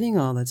spitting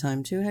all the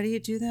time too. How do you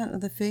do that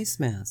with a face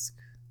mask?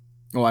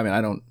 Well, I mean,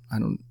 I don't.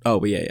 Oh,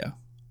 but yeah.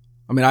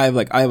 I mean, I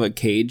have a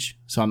cage,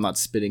 so I'm not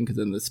spitting because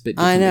then the spit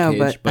gets in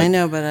the cage. I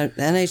know, but an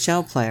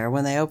NHL player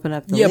when they open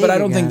up the yeah, league but I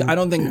don't again,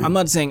 think I'm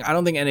not saying I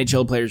don't think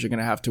NHL players are going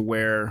to have to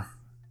wear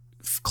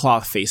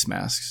cloth face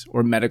masks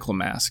or medical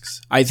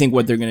masks. I think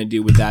what they're going to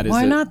do with that is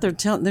why not? They're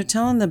telling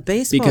the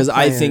baseball because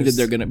players. I think that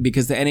they're going to,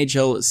 because the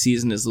NHL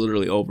season is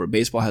literally over.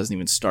 Baseball hasn't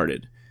even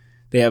started.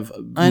 They have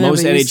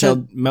most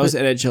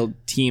NHL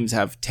teams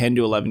have 10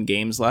 to 11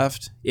 games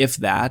left, if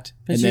that,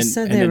 but and you then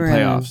said and then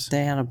playoffs.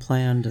 They had a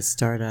plan to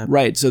start up,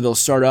 right? So they'll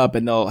start up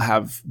and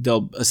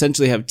they'll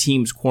essentially have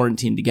teams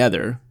quarantined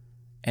together,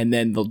 and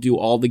then they'll do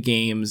all the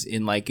games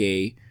in like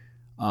a,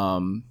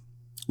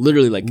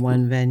 literally like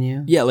one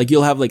venue. Yeah, like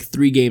you'll have like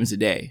 3 games a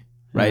day,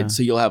 right? Yeah.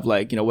 So you'll have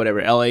like, you know,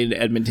 whatever, LA to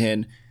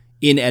Edmonton,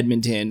 in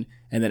Edmonton.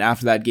 And then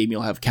after that game,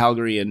 you'll have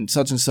Calgary and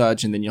such,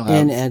 and then you'll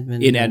have in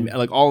Edmonton,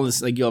 like all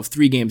this, like you'll have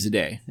 3 games a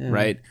day,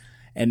 right?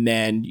 And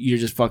then you're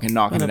just fucking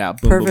knocking it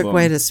out. Perfect boom,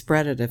 way boom. to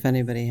spread it if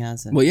anybody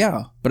hasn't. Well,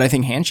 yeah, but I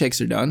think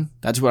handshakes are done.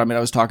 That's what I mean. I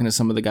was talking to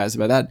some of the guys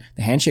about that.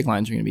 The handshake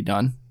lines are going to be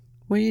done.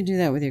 Well, you do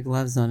that with your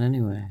gloves on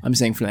anyway. I'm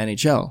saying for the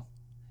NHL,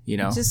 you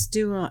know, just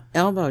do an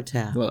elbow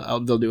tap.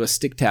 Well, they'll do a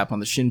stick tap on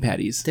the shin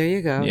patties. There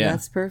you go. Yeah.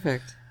 That's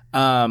perfect.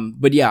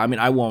 But yeah, I mean,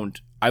 I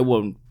won't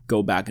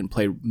go back and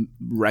play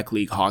rec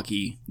league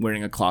hockey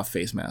wearing a cloth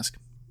face mask.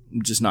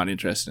 I'm just not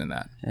interested in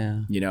that. Yeah.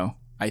 You know,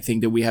 I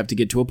think that we have to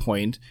get to a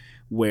point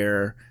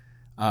where,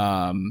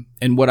 and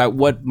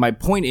what my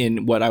point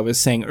in what I was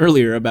saying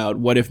earlier about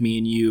what if me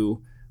and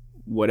you,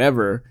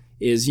 whatever,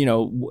 is, you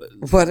know,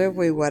 what if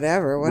we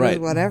whatever? What right. does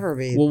whatever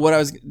mean? Well,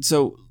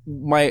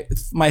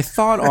 my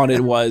thought on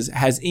it was,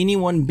 has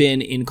anyone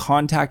been in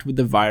contact with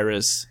the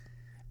virus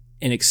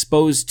and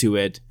exposed to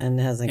it and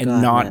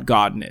not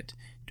gotten it?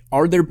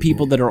 Are there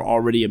people that are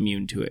already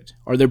immune to it?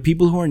 Are there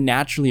people who are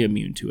naturally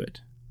immune to it?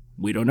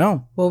 We don't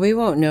know. Well, we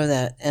won't know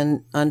that.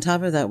 And on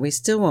top of that, we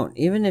still won't.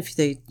 Even if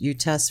you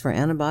test for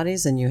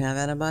antibodies and you have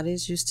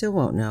antibodies, you still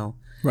won't know.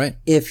 Right.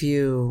 If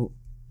you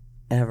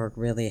ever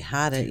really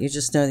had it, you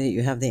just know that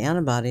you have the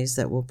antibodies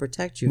that will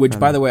protect you. Which,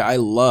 by the way, I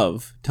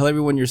love. Tell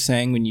everyone you're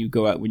saying when you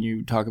go out, when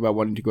you talk about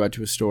wanting to go out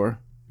to a store,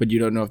 but you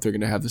don't know if they're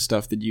going to have the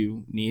stuff that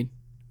you need.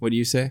 What do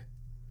you say?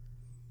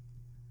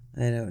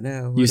 I don't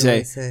know. You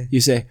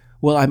say,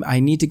 well, I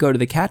need to go to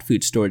the cat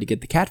food store to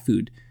get the cat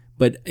food.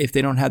 But if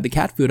they don't have the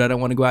cat food, I don't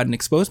want to go out and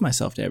expose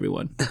myself to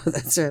everyone. Oh,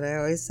 that's right. I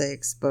always say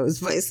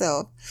expose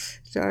myself.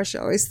 Josh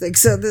always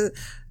thinks that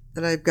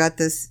I've got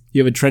this.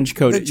 You have a trench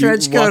coat. The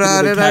trench coat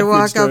on, and I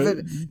walk up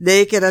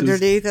naked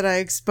underneath, and I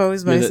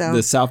expose myself.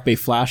 The South Bay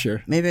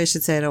Flasher. Maybe I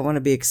should say I don't want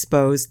to be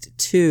exposed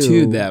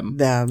to them.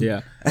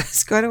 Yeah.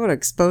 I don't want to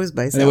expose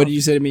myself. And then what did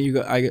you say to me?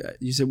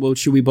 You said, well,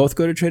 should we both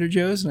go to Trader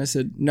Joe's? And I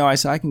said, no, I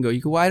can go. You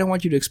go, well, I don't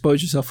want you to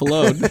expose yourself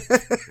alone.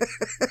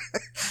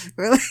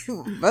 Really?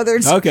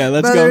 Okay,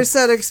 let's go.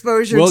 Mother-son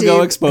exposure We'll team.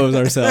 go expose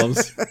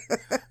ourselves.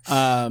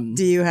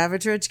 Do you have a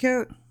trench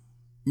coat?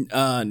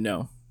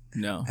 No.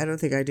 I don't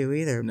think I do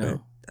either.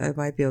 No. But I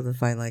might be able to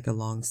find like a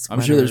long sweater.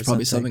 I'm sure there's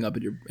probably something up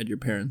at your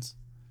parents'.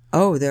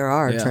 Oh, there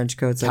are trench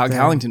coats.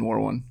 Callington wore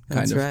one.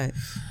 That's right.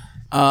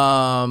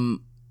 Right.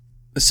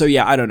 So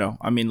yeah, I don't know.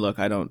 I mean, look,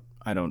 I mean,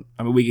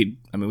 we could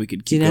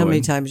keep Do you know going. how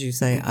many times you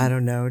say "I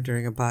don't know"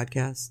 during a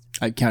podcast?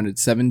 I counted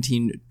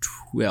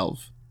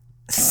 1712.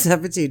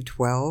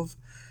 1712?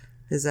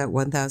 Is that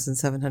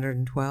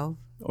 1,712?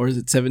 Or is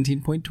it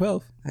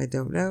 17.12? I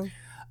don't know.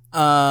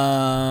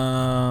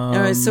 All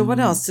right. So what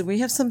else? Did we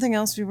have something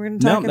else we were going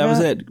to talk about? No, that was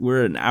it.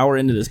 We're an hour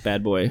into this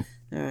bad boy.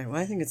 All right.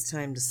 Well, I think it's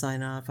time to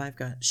sign off. I've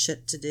got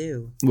shit to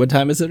do. What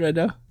time is it right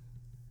now?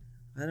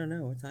 I don't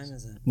know. What time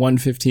is it?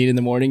 1:15 in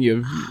the morning.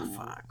 You have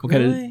Fuck. what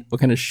Really?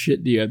 kind of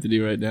shit do you have to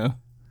do right now?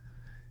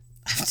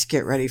 I have to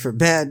get ready for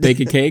bed. Bake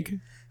a cake?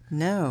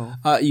 No.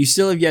 You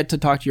still have yet to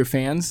talk to your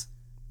fans,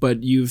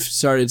 but you've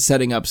started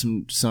setting up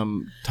some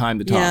time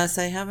to talk. Yes,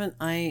 I haven't.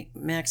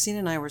 Maxine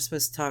and I were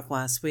supposed to talk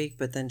last week,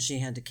 but then she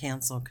had to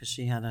cancel because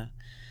she had a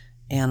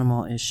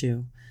animal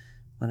issue.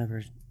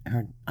 Whatever.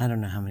 I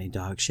don't know how many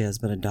dogs she has,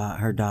 but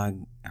her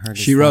dog.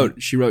 She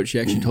wrote. She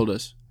actually told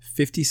us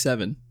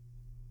 57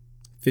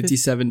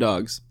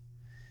 dogs.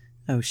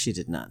 Oh, she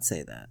did not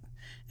say that.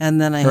 And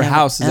then her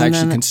house is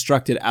actually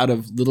constructed out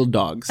of little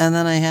dogs. And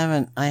then I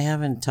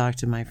haven't talked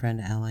to my friend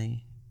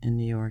Ellie in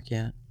New York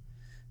yet.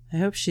 I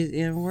hope she.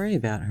 Don't worry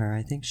about her.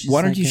 I think she's.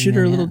 Why don't like you shoot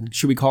her a little?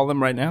 Should we call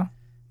them right now?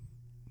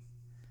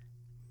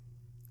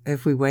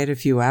 If we wait a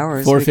few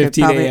hours,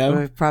 4:15 a.m.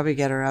 We'd probably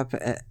get her up.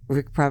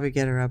 We could probably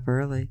get her up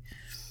early.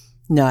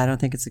 No, I don't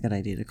think it's a good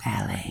idea to call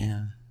her.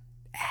 Yeah.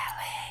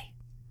 Ellie.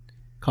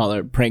 Call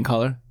her. Prank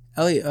call her.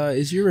 Ellie,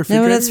 is your No,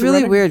 refrigerator but it's really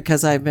running? weird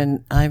because I've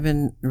been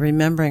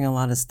remembering a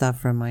lot of stuff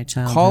from my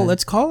childhood.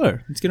 Let's call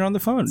her. Let's get her on the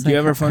phone. Do you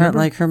have her phone number?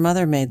 Like her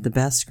mother made the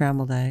best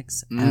scrambled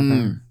eggs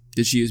ever.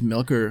 Did she use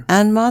milk or?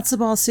 And matzo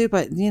ball soup.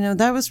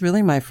 That was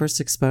really my first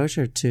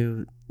exposure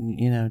to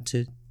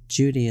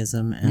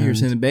Judaism. And You're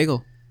saying the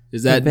bagel.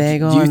 Is that the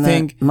bagel? Do you and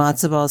think the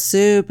matzo ball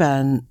soup?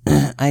 And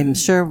I'm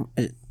sure.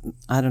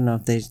 I don't know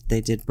if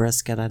they did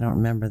brisket. I don't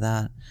remember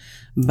that.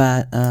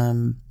 But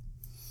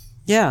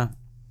yeah.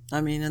 I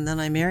mean, and then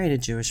I married a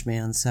Jewish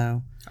man,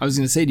 so. I was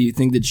going to say, do you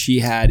think that she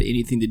had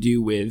anything to do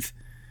with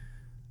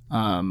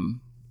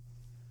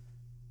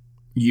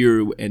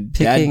you and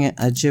picking Dad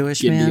a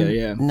Jewish getting man? together,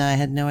 yeah. No, I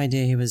had no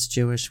idea he was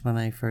Jewish when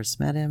I first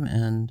met him,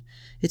 and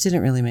it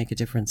didn't really make a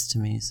difference to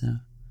me,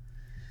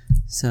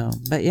 so.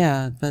 But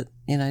yeah, I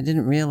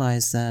didn't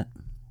realize that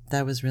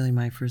was really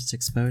my first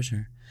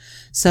exposure.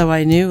 So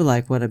I knew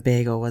like what a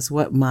bagel was,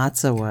 what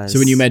matzah was. So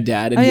when you met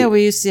Dad, and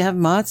we used to have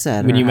matzah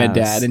at when our you met house.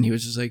 Dad, and he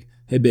was just like,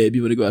 "Hey babe,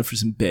 you want to go out for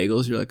some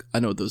bagels?" You're like,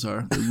 "I know what those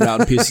are. They're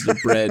round pieces of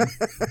bread.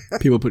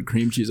 People put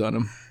cream cheese on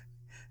them."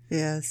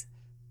 Yes.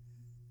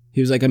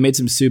 He was like, "I made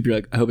some soup." You're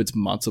like, "I hope it's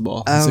matzo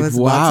ball." I was it's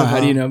like, "Wow, matzo how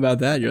do ball. you know about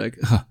that?" You're like,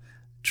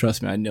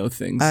 "Trust me, I know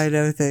things." I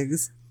know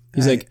things.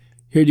 He's like,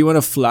 "Here, do you want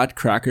a flat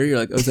cracker?" You're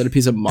like, "Oh, is that a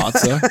piece of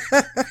matzah?"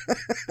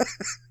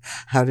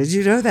 How did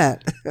you know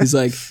that? He's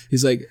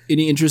like,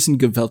 "Any interest in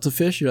gefilte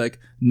fish?" You're like,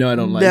 "No, I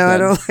don't like that." I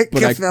don't like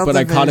gefilte But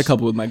I caught a fish.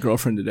 couple with my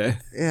girlfriend today.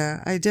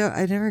 Yeah, I don't.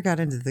 I never got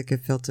into the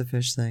gefilte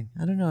fish thing.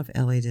 I don't know if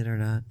Ellie did or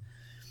not.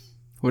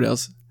 What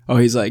else? Oh,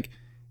 he's like,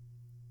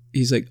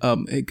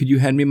 hey, could you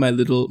hand me my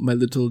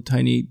little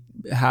tiny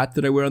hat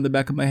that I wear on the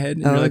back of my head?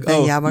 And you're like, the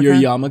 "Oh, yarmulke? you're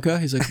Yarmulke?"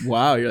 He's like,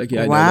 "Wow." You're like,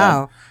 "Yeah, I know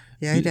Wow.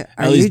 that." Yeah, I know.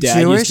 Are Ellie's you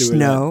dad used to Jewish? wear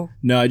that. No.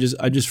 No,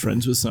 I just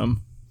friends with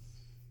some.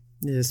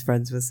 You're just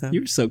friends with some.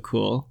 You were so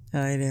cool.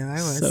 I know. I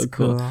was So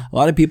cool. A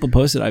lot of people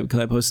posted because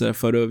I posted a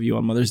photo of you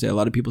on Mother's Day. A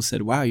lot of people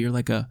said, "Wow, you're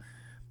like a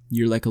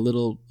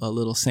little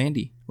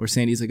Sandy, or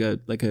Sandy's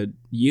like a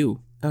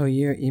you." Oh,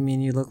 you mean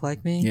you look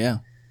like me? Yeah.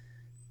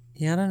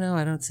 Yeah, I don't know.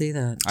 I don't see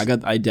that.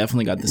 I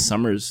definitely got the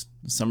Summers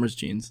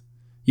jeans.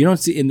 You don't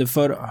see in the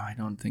photo. Oh, I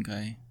don't think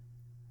I.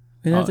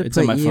 We have to it's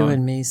on my put you phone.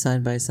 and me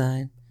side by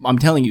side. I'm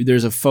telling you,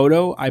 there's a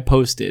photo I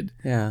posted.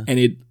 Yeah. And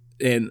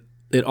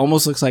it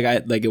almost looks like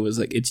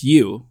it's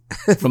you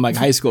from like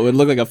high school. It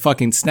looked like a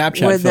fucking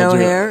Snapchat With filter.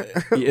 no hair?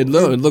 It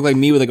looked like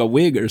me with like a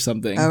wig or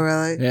something. Oh,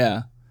 really?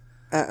 Yeah.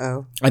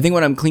 Uh-oh. I think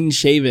when I'm clean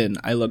shaven,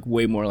 I look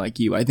way more like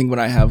you. I think when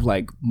I have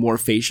like more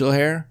facial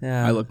hair,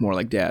 Yeah. I look more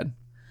like Dad.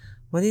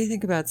 What do you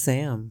think about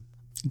Sam?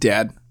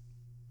 Dad.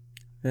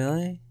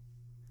 Really?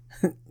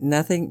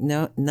 Nothing?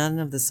 No, none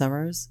of the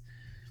Summers?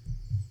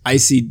 I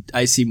see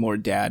more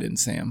Dad in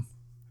Sam.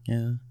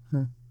 Yeah.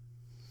 Huh.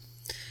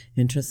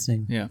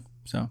 Interesting. Yeah.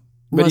 So.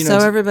 But Well, you know,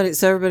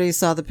 everybody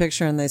saw the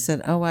picture and they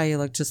said, "Oh wow, you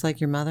look just like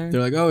your mother."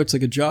 they're like, "Oh, it's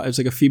like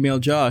a female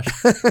Josh."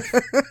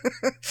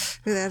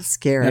 That's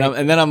scary.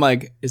 And then I'm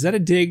like, is that a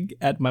dig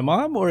at my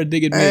mom or a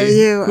dig at me?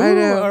 You, Who I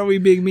know. are we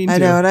being mean to? I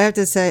know, and I have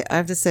to say,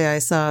 I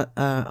saw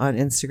on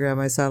Instagram,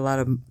 I saw a lot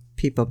of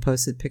people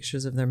posted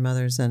pictures of their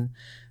mothers, and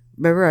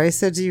remember I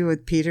said to you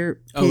with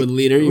Peter. Oh, with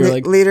Leader, you were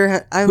like,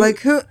 Leader. I'm like,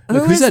 who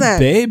who's is that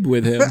babe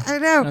with him? I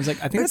know. And I was like,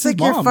 I think it's that's his like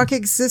your mom.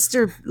 fucking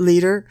sister,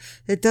 Leader.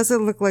 It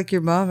doesn't look like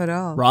your mom at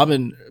all.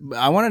 Robin,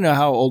 I want to know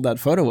how old that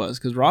photo was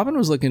because Robin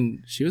was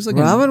looking. She was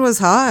looking. Robin was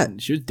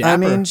hot. She was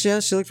dapper. I mean, she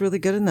looked really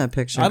good in that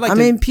picture. I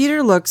mean,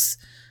 Peter looks.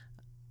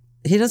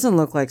 He doesn't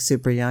look like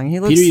super young. He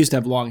looks. Peter used to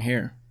have long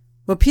hair.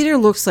 Well, Peter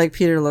looks like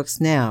Peter looks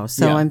now,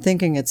 so Yeah. I'm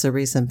thinking it's a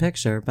recent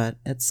picture, but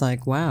it's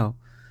like, wow.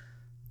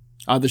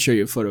 I'll have to show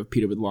you a photo of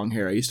Peter with long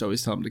hair. I used to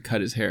always tell him to cut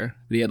his hair,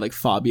 but he had like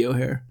Fabio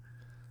hair.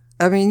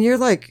 I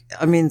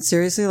mean,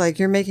 seriously, like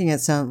you're making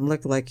it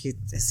look like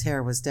his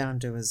hair was down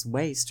to his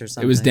waist or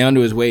something. It was down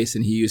to his waist,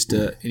 and he used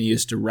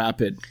to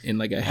wrap it in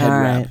like a head All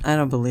wrap. right, I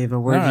don't believe a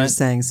word All you're right.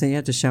 saying, so you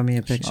have to show me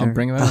a picture. I'll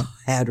bring it up.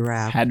 Head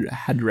wrap.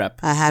 Head wrap.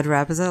 A head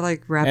wrap. Is that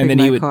like wrapping And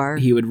then my car?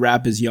 he would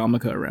wrap his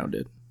yarmulke around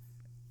it.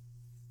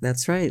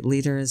 That's right.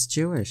 Leader is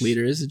Jewish.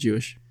 Leader is a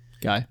Jewish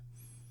guy.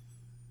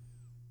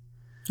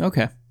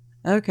 Okay.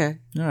 Okay.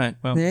 All right.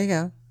 Well, There you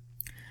go.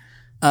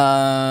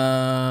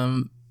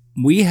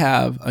 we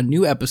have a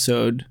new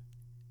episode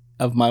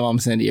of My Mom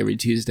Sandy every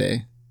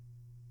Tuesday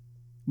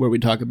where we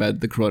talk about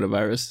the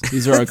coronavirus.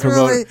 These are our It's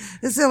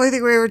the only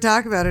thing we ever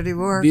talk about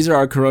anymore. These are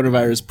our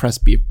coronavirus press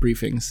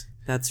briefings.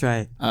 That's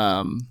right.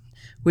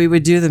 We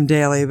would do them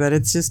daily, but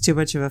it's just too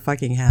much of a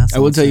fucking hassle. I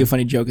will tell you a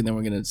funny joke, and then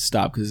we're going to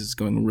stop because it's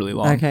going really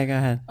long. Okay, go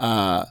ahead.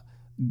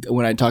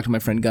 When I talked to my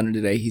friend Gunnar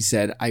today, he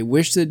said, "I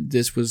wish that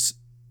this was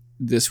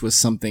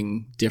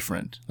something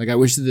different. Like, I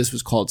wish that this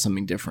was called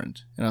something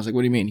different." And I was like,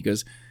 "What do you mean?" He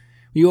goes,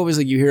 "You always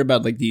you hear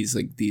about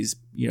these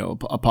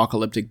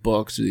apocalyptic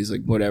books or these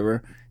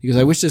whatever." He goes,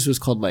 "I wish this was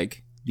called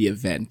the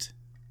event."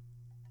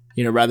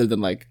 Rather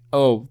than the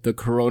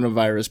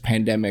coronavirus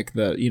pandemic,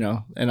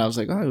 and I was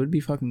like, oh, it'd be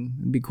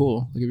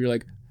cool. If you're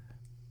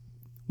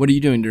what are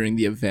you doing during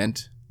the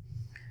event?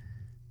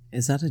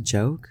 Is that a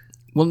joke?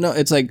 Well, no,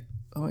 it's oh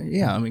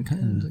yeah, I mean,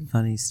 kind of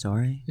funny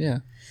story. Yeah.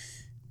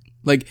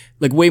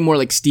 Way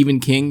more Stephen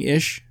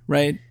King-ish,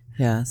 right?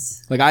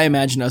 Yes. I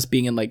imagine us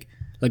being in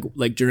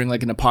during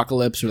an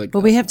apocalypse or But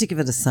we have to give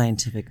it a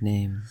scientific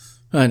name.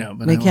 I know,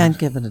 but we can't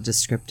give it a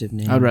descriptive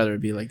name. I'd rather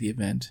it be the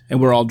event, and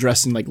we're all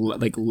dressed in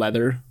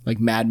leather, like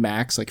Mad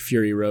Max,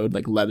 Fury Road,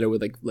 leather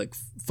with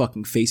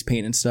fucking face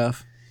paint and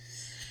stuff.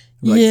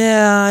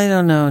 Yeah, I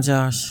don't know,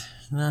 Josh.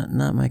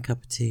 Not my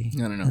cup of tea.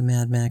 I don't know the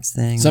Mad Max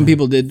thing. Some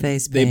people did.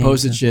 Face they paint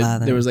posted shit.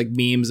 Leather. There was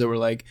memes that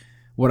were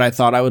what I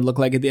thought I would look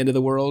like at the end of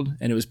the world,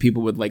 and it was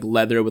people with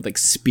leather with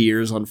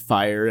spears on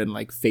fire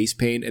and face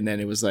paint, and then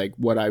it was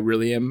what I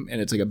really am,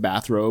 and it's a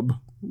bathrobe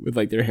with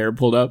their hair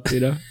pulled up,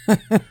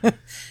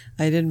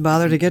 I didn't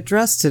bother to get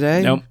dressed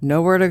today. Nope.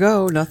 Nowhere to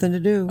go. Nothing to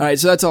do. All right,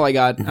 so that's all I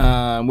got. We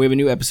have a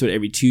new episode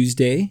every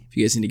Tuesday. If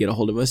you guys need to get a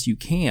hold of us, you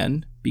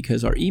can,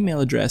 because our email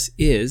address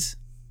is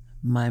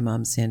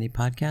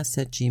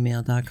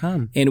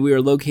mymomsandypodcast@gmail.com. And we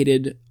are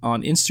located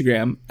on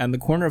Instagram on the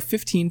corner of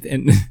 15th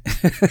and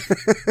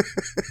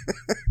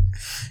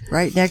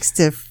right next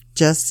to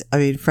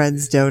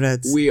Friends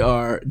Donuts. We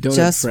are Donut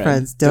Just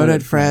Friends.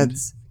 Donut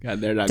Friends. God,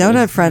 they're not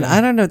Donut Friend.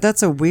 I don't know.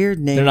 That's a weird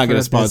name. They're not going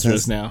to for a sponsor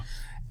business. us now.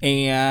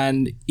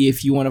 And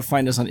if you want to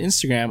find us on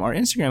Instagram, our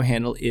Instagram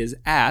handle is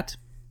at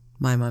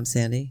My Mom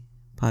Sandy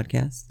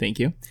Podcast. Thank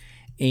you.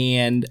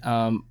 And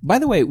by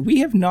the way, we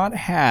have not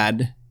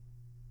had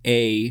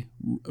a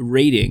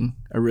rating,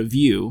 a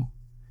review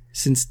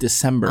since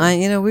December.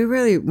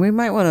 We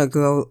might want to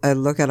go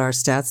and look at our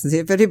stats and see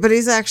if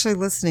anybody's actually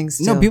listening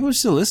still. No, people are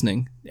still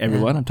listening.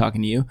 Everyone, I'm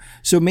talking to you.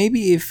 So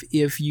maybe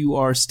if you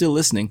are still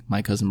listening,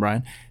 my cousin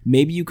Brian,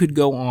 maybe you could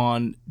go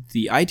on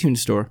the iTunes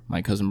store,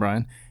 my cousin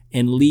Brian,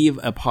 and leave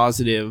a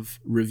positive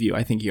review.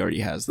 I think he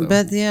already has, though.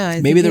 But yeah,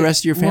 maybe the rest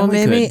of your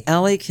family could. Maybe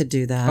Ellie could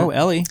do that. Oh,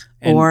 Ellie.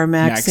 And or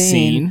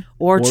Maxine.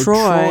 Or Troy.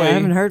 I Troy.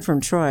 haven't heard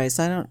from Troy,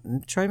 so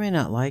Troy may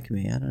not like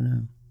me. I don't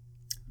know.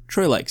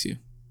 Troy likes you.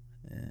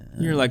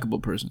 You're a likable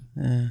person.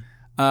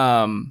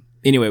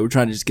 Anyway, we're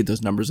trying to just get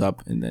those numbers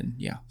up, and then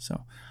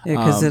so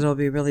because it'll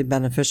be really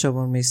beneficial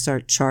when we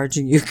start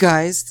charging you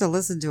guys to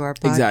listen to our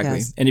podcast.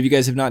 Exactly. And if you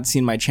guys have not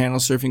seen my channel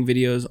surfing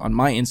videos on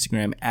my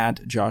Instagram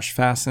at Josh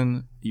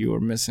Fasten, you are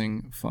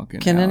missing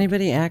fucking. Can out.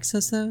 anybody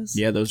access those?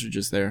 Yeah, those are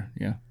just there.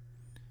 Yeah.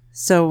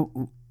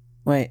 So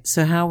wait.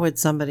 So how would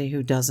somebody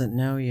who doesn't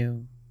know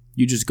you?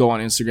 You just go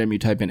on Instagram. You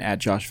type in at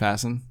Josh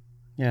Fasten.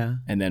 Yeah.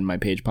 And then my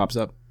page pops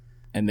up,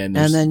 and then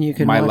you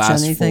can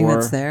watch anything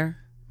that's there.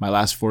 My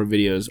last 4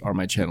 videos are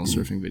my channel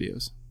surfing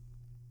videos.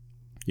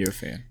 You're a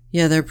fan.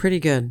 Yeah, they're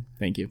pretty good.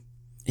 Thank you.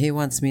 He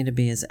wants me to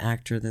be his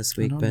actor this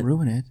week, Don't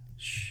ruin it.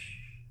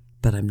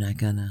 But I'm not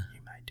gonna.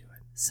 You might do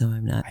it. So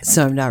I'm not.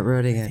 So I'm not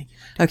ruining it.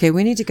 Okay,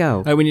 we need to go.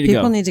 All right, we need to go.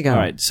 People need to go. All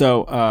right.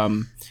 So,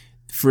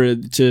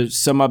 to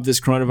sum up this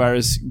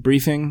coronavirus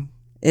briefing,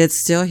 it's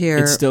still here.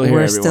 It's still here.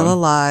 We're everyone. still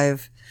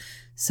alive.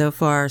 So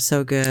far,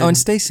 so good. Oh, and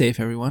stay safe,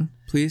 everyone.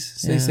 Please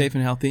stay safe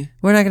and healthy.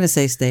 We're not going to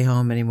say stay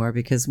home anymore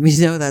because we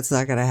know that's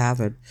not going to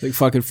happen.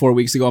 Fucking 4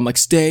 weeks ago, I'm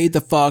stay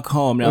the fuck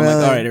home. Now I'm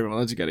all right, everyone,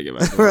 let's gotta get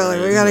back. To Really,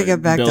 we got to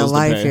get back to bills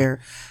life pay.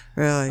 here.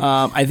 Really.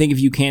 I think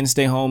if you can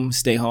stay home,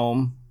 stay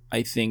home.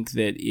 I think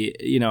that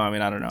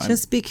I don't know.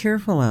 Just be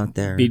careful out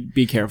there.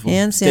 Be careful.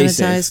 Hand Stay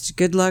sanitized. safe.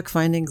 Good luck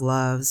finding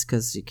gloves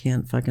because you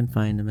can't fucking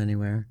find them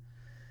anywhere.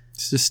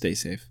 Just stay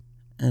safe.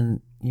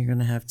 And you're going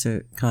to have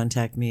to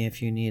contact me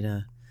if you need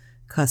a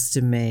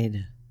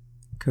custom-made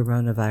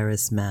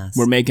coronavirus mask.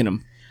 We're making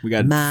them. We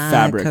got My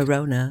fabric.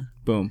 Corona.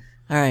 Boom.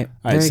 All right.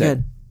 All right, Very set.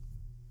 good.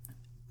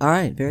 All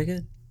right. Very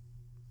good.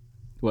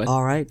 What?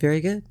 All right. Very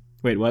good.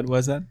 Wait, what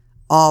was that?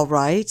 All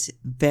right.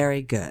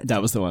 Very good.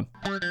 That was the one.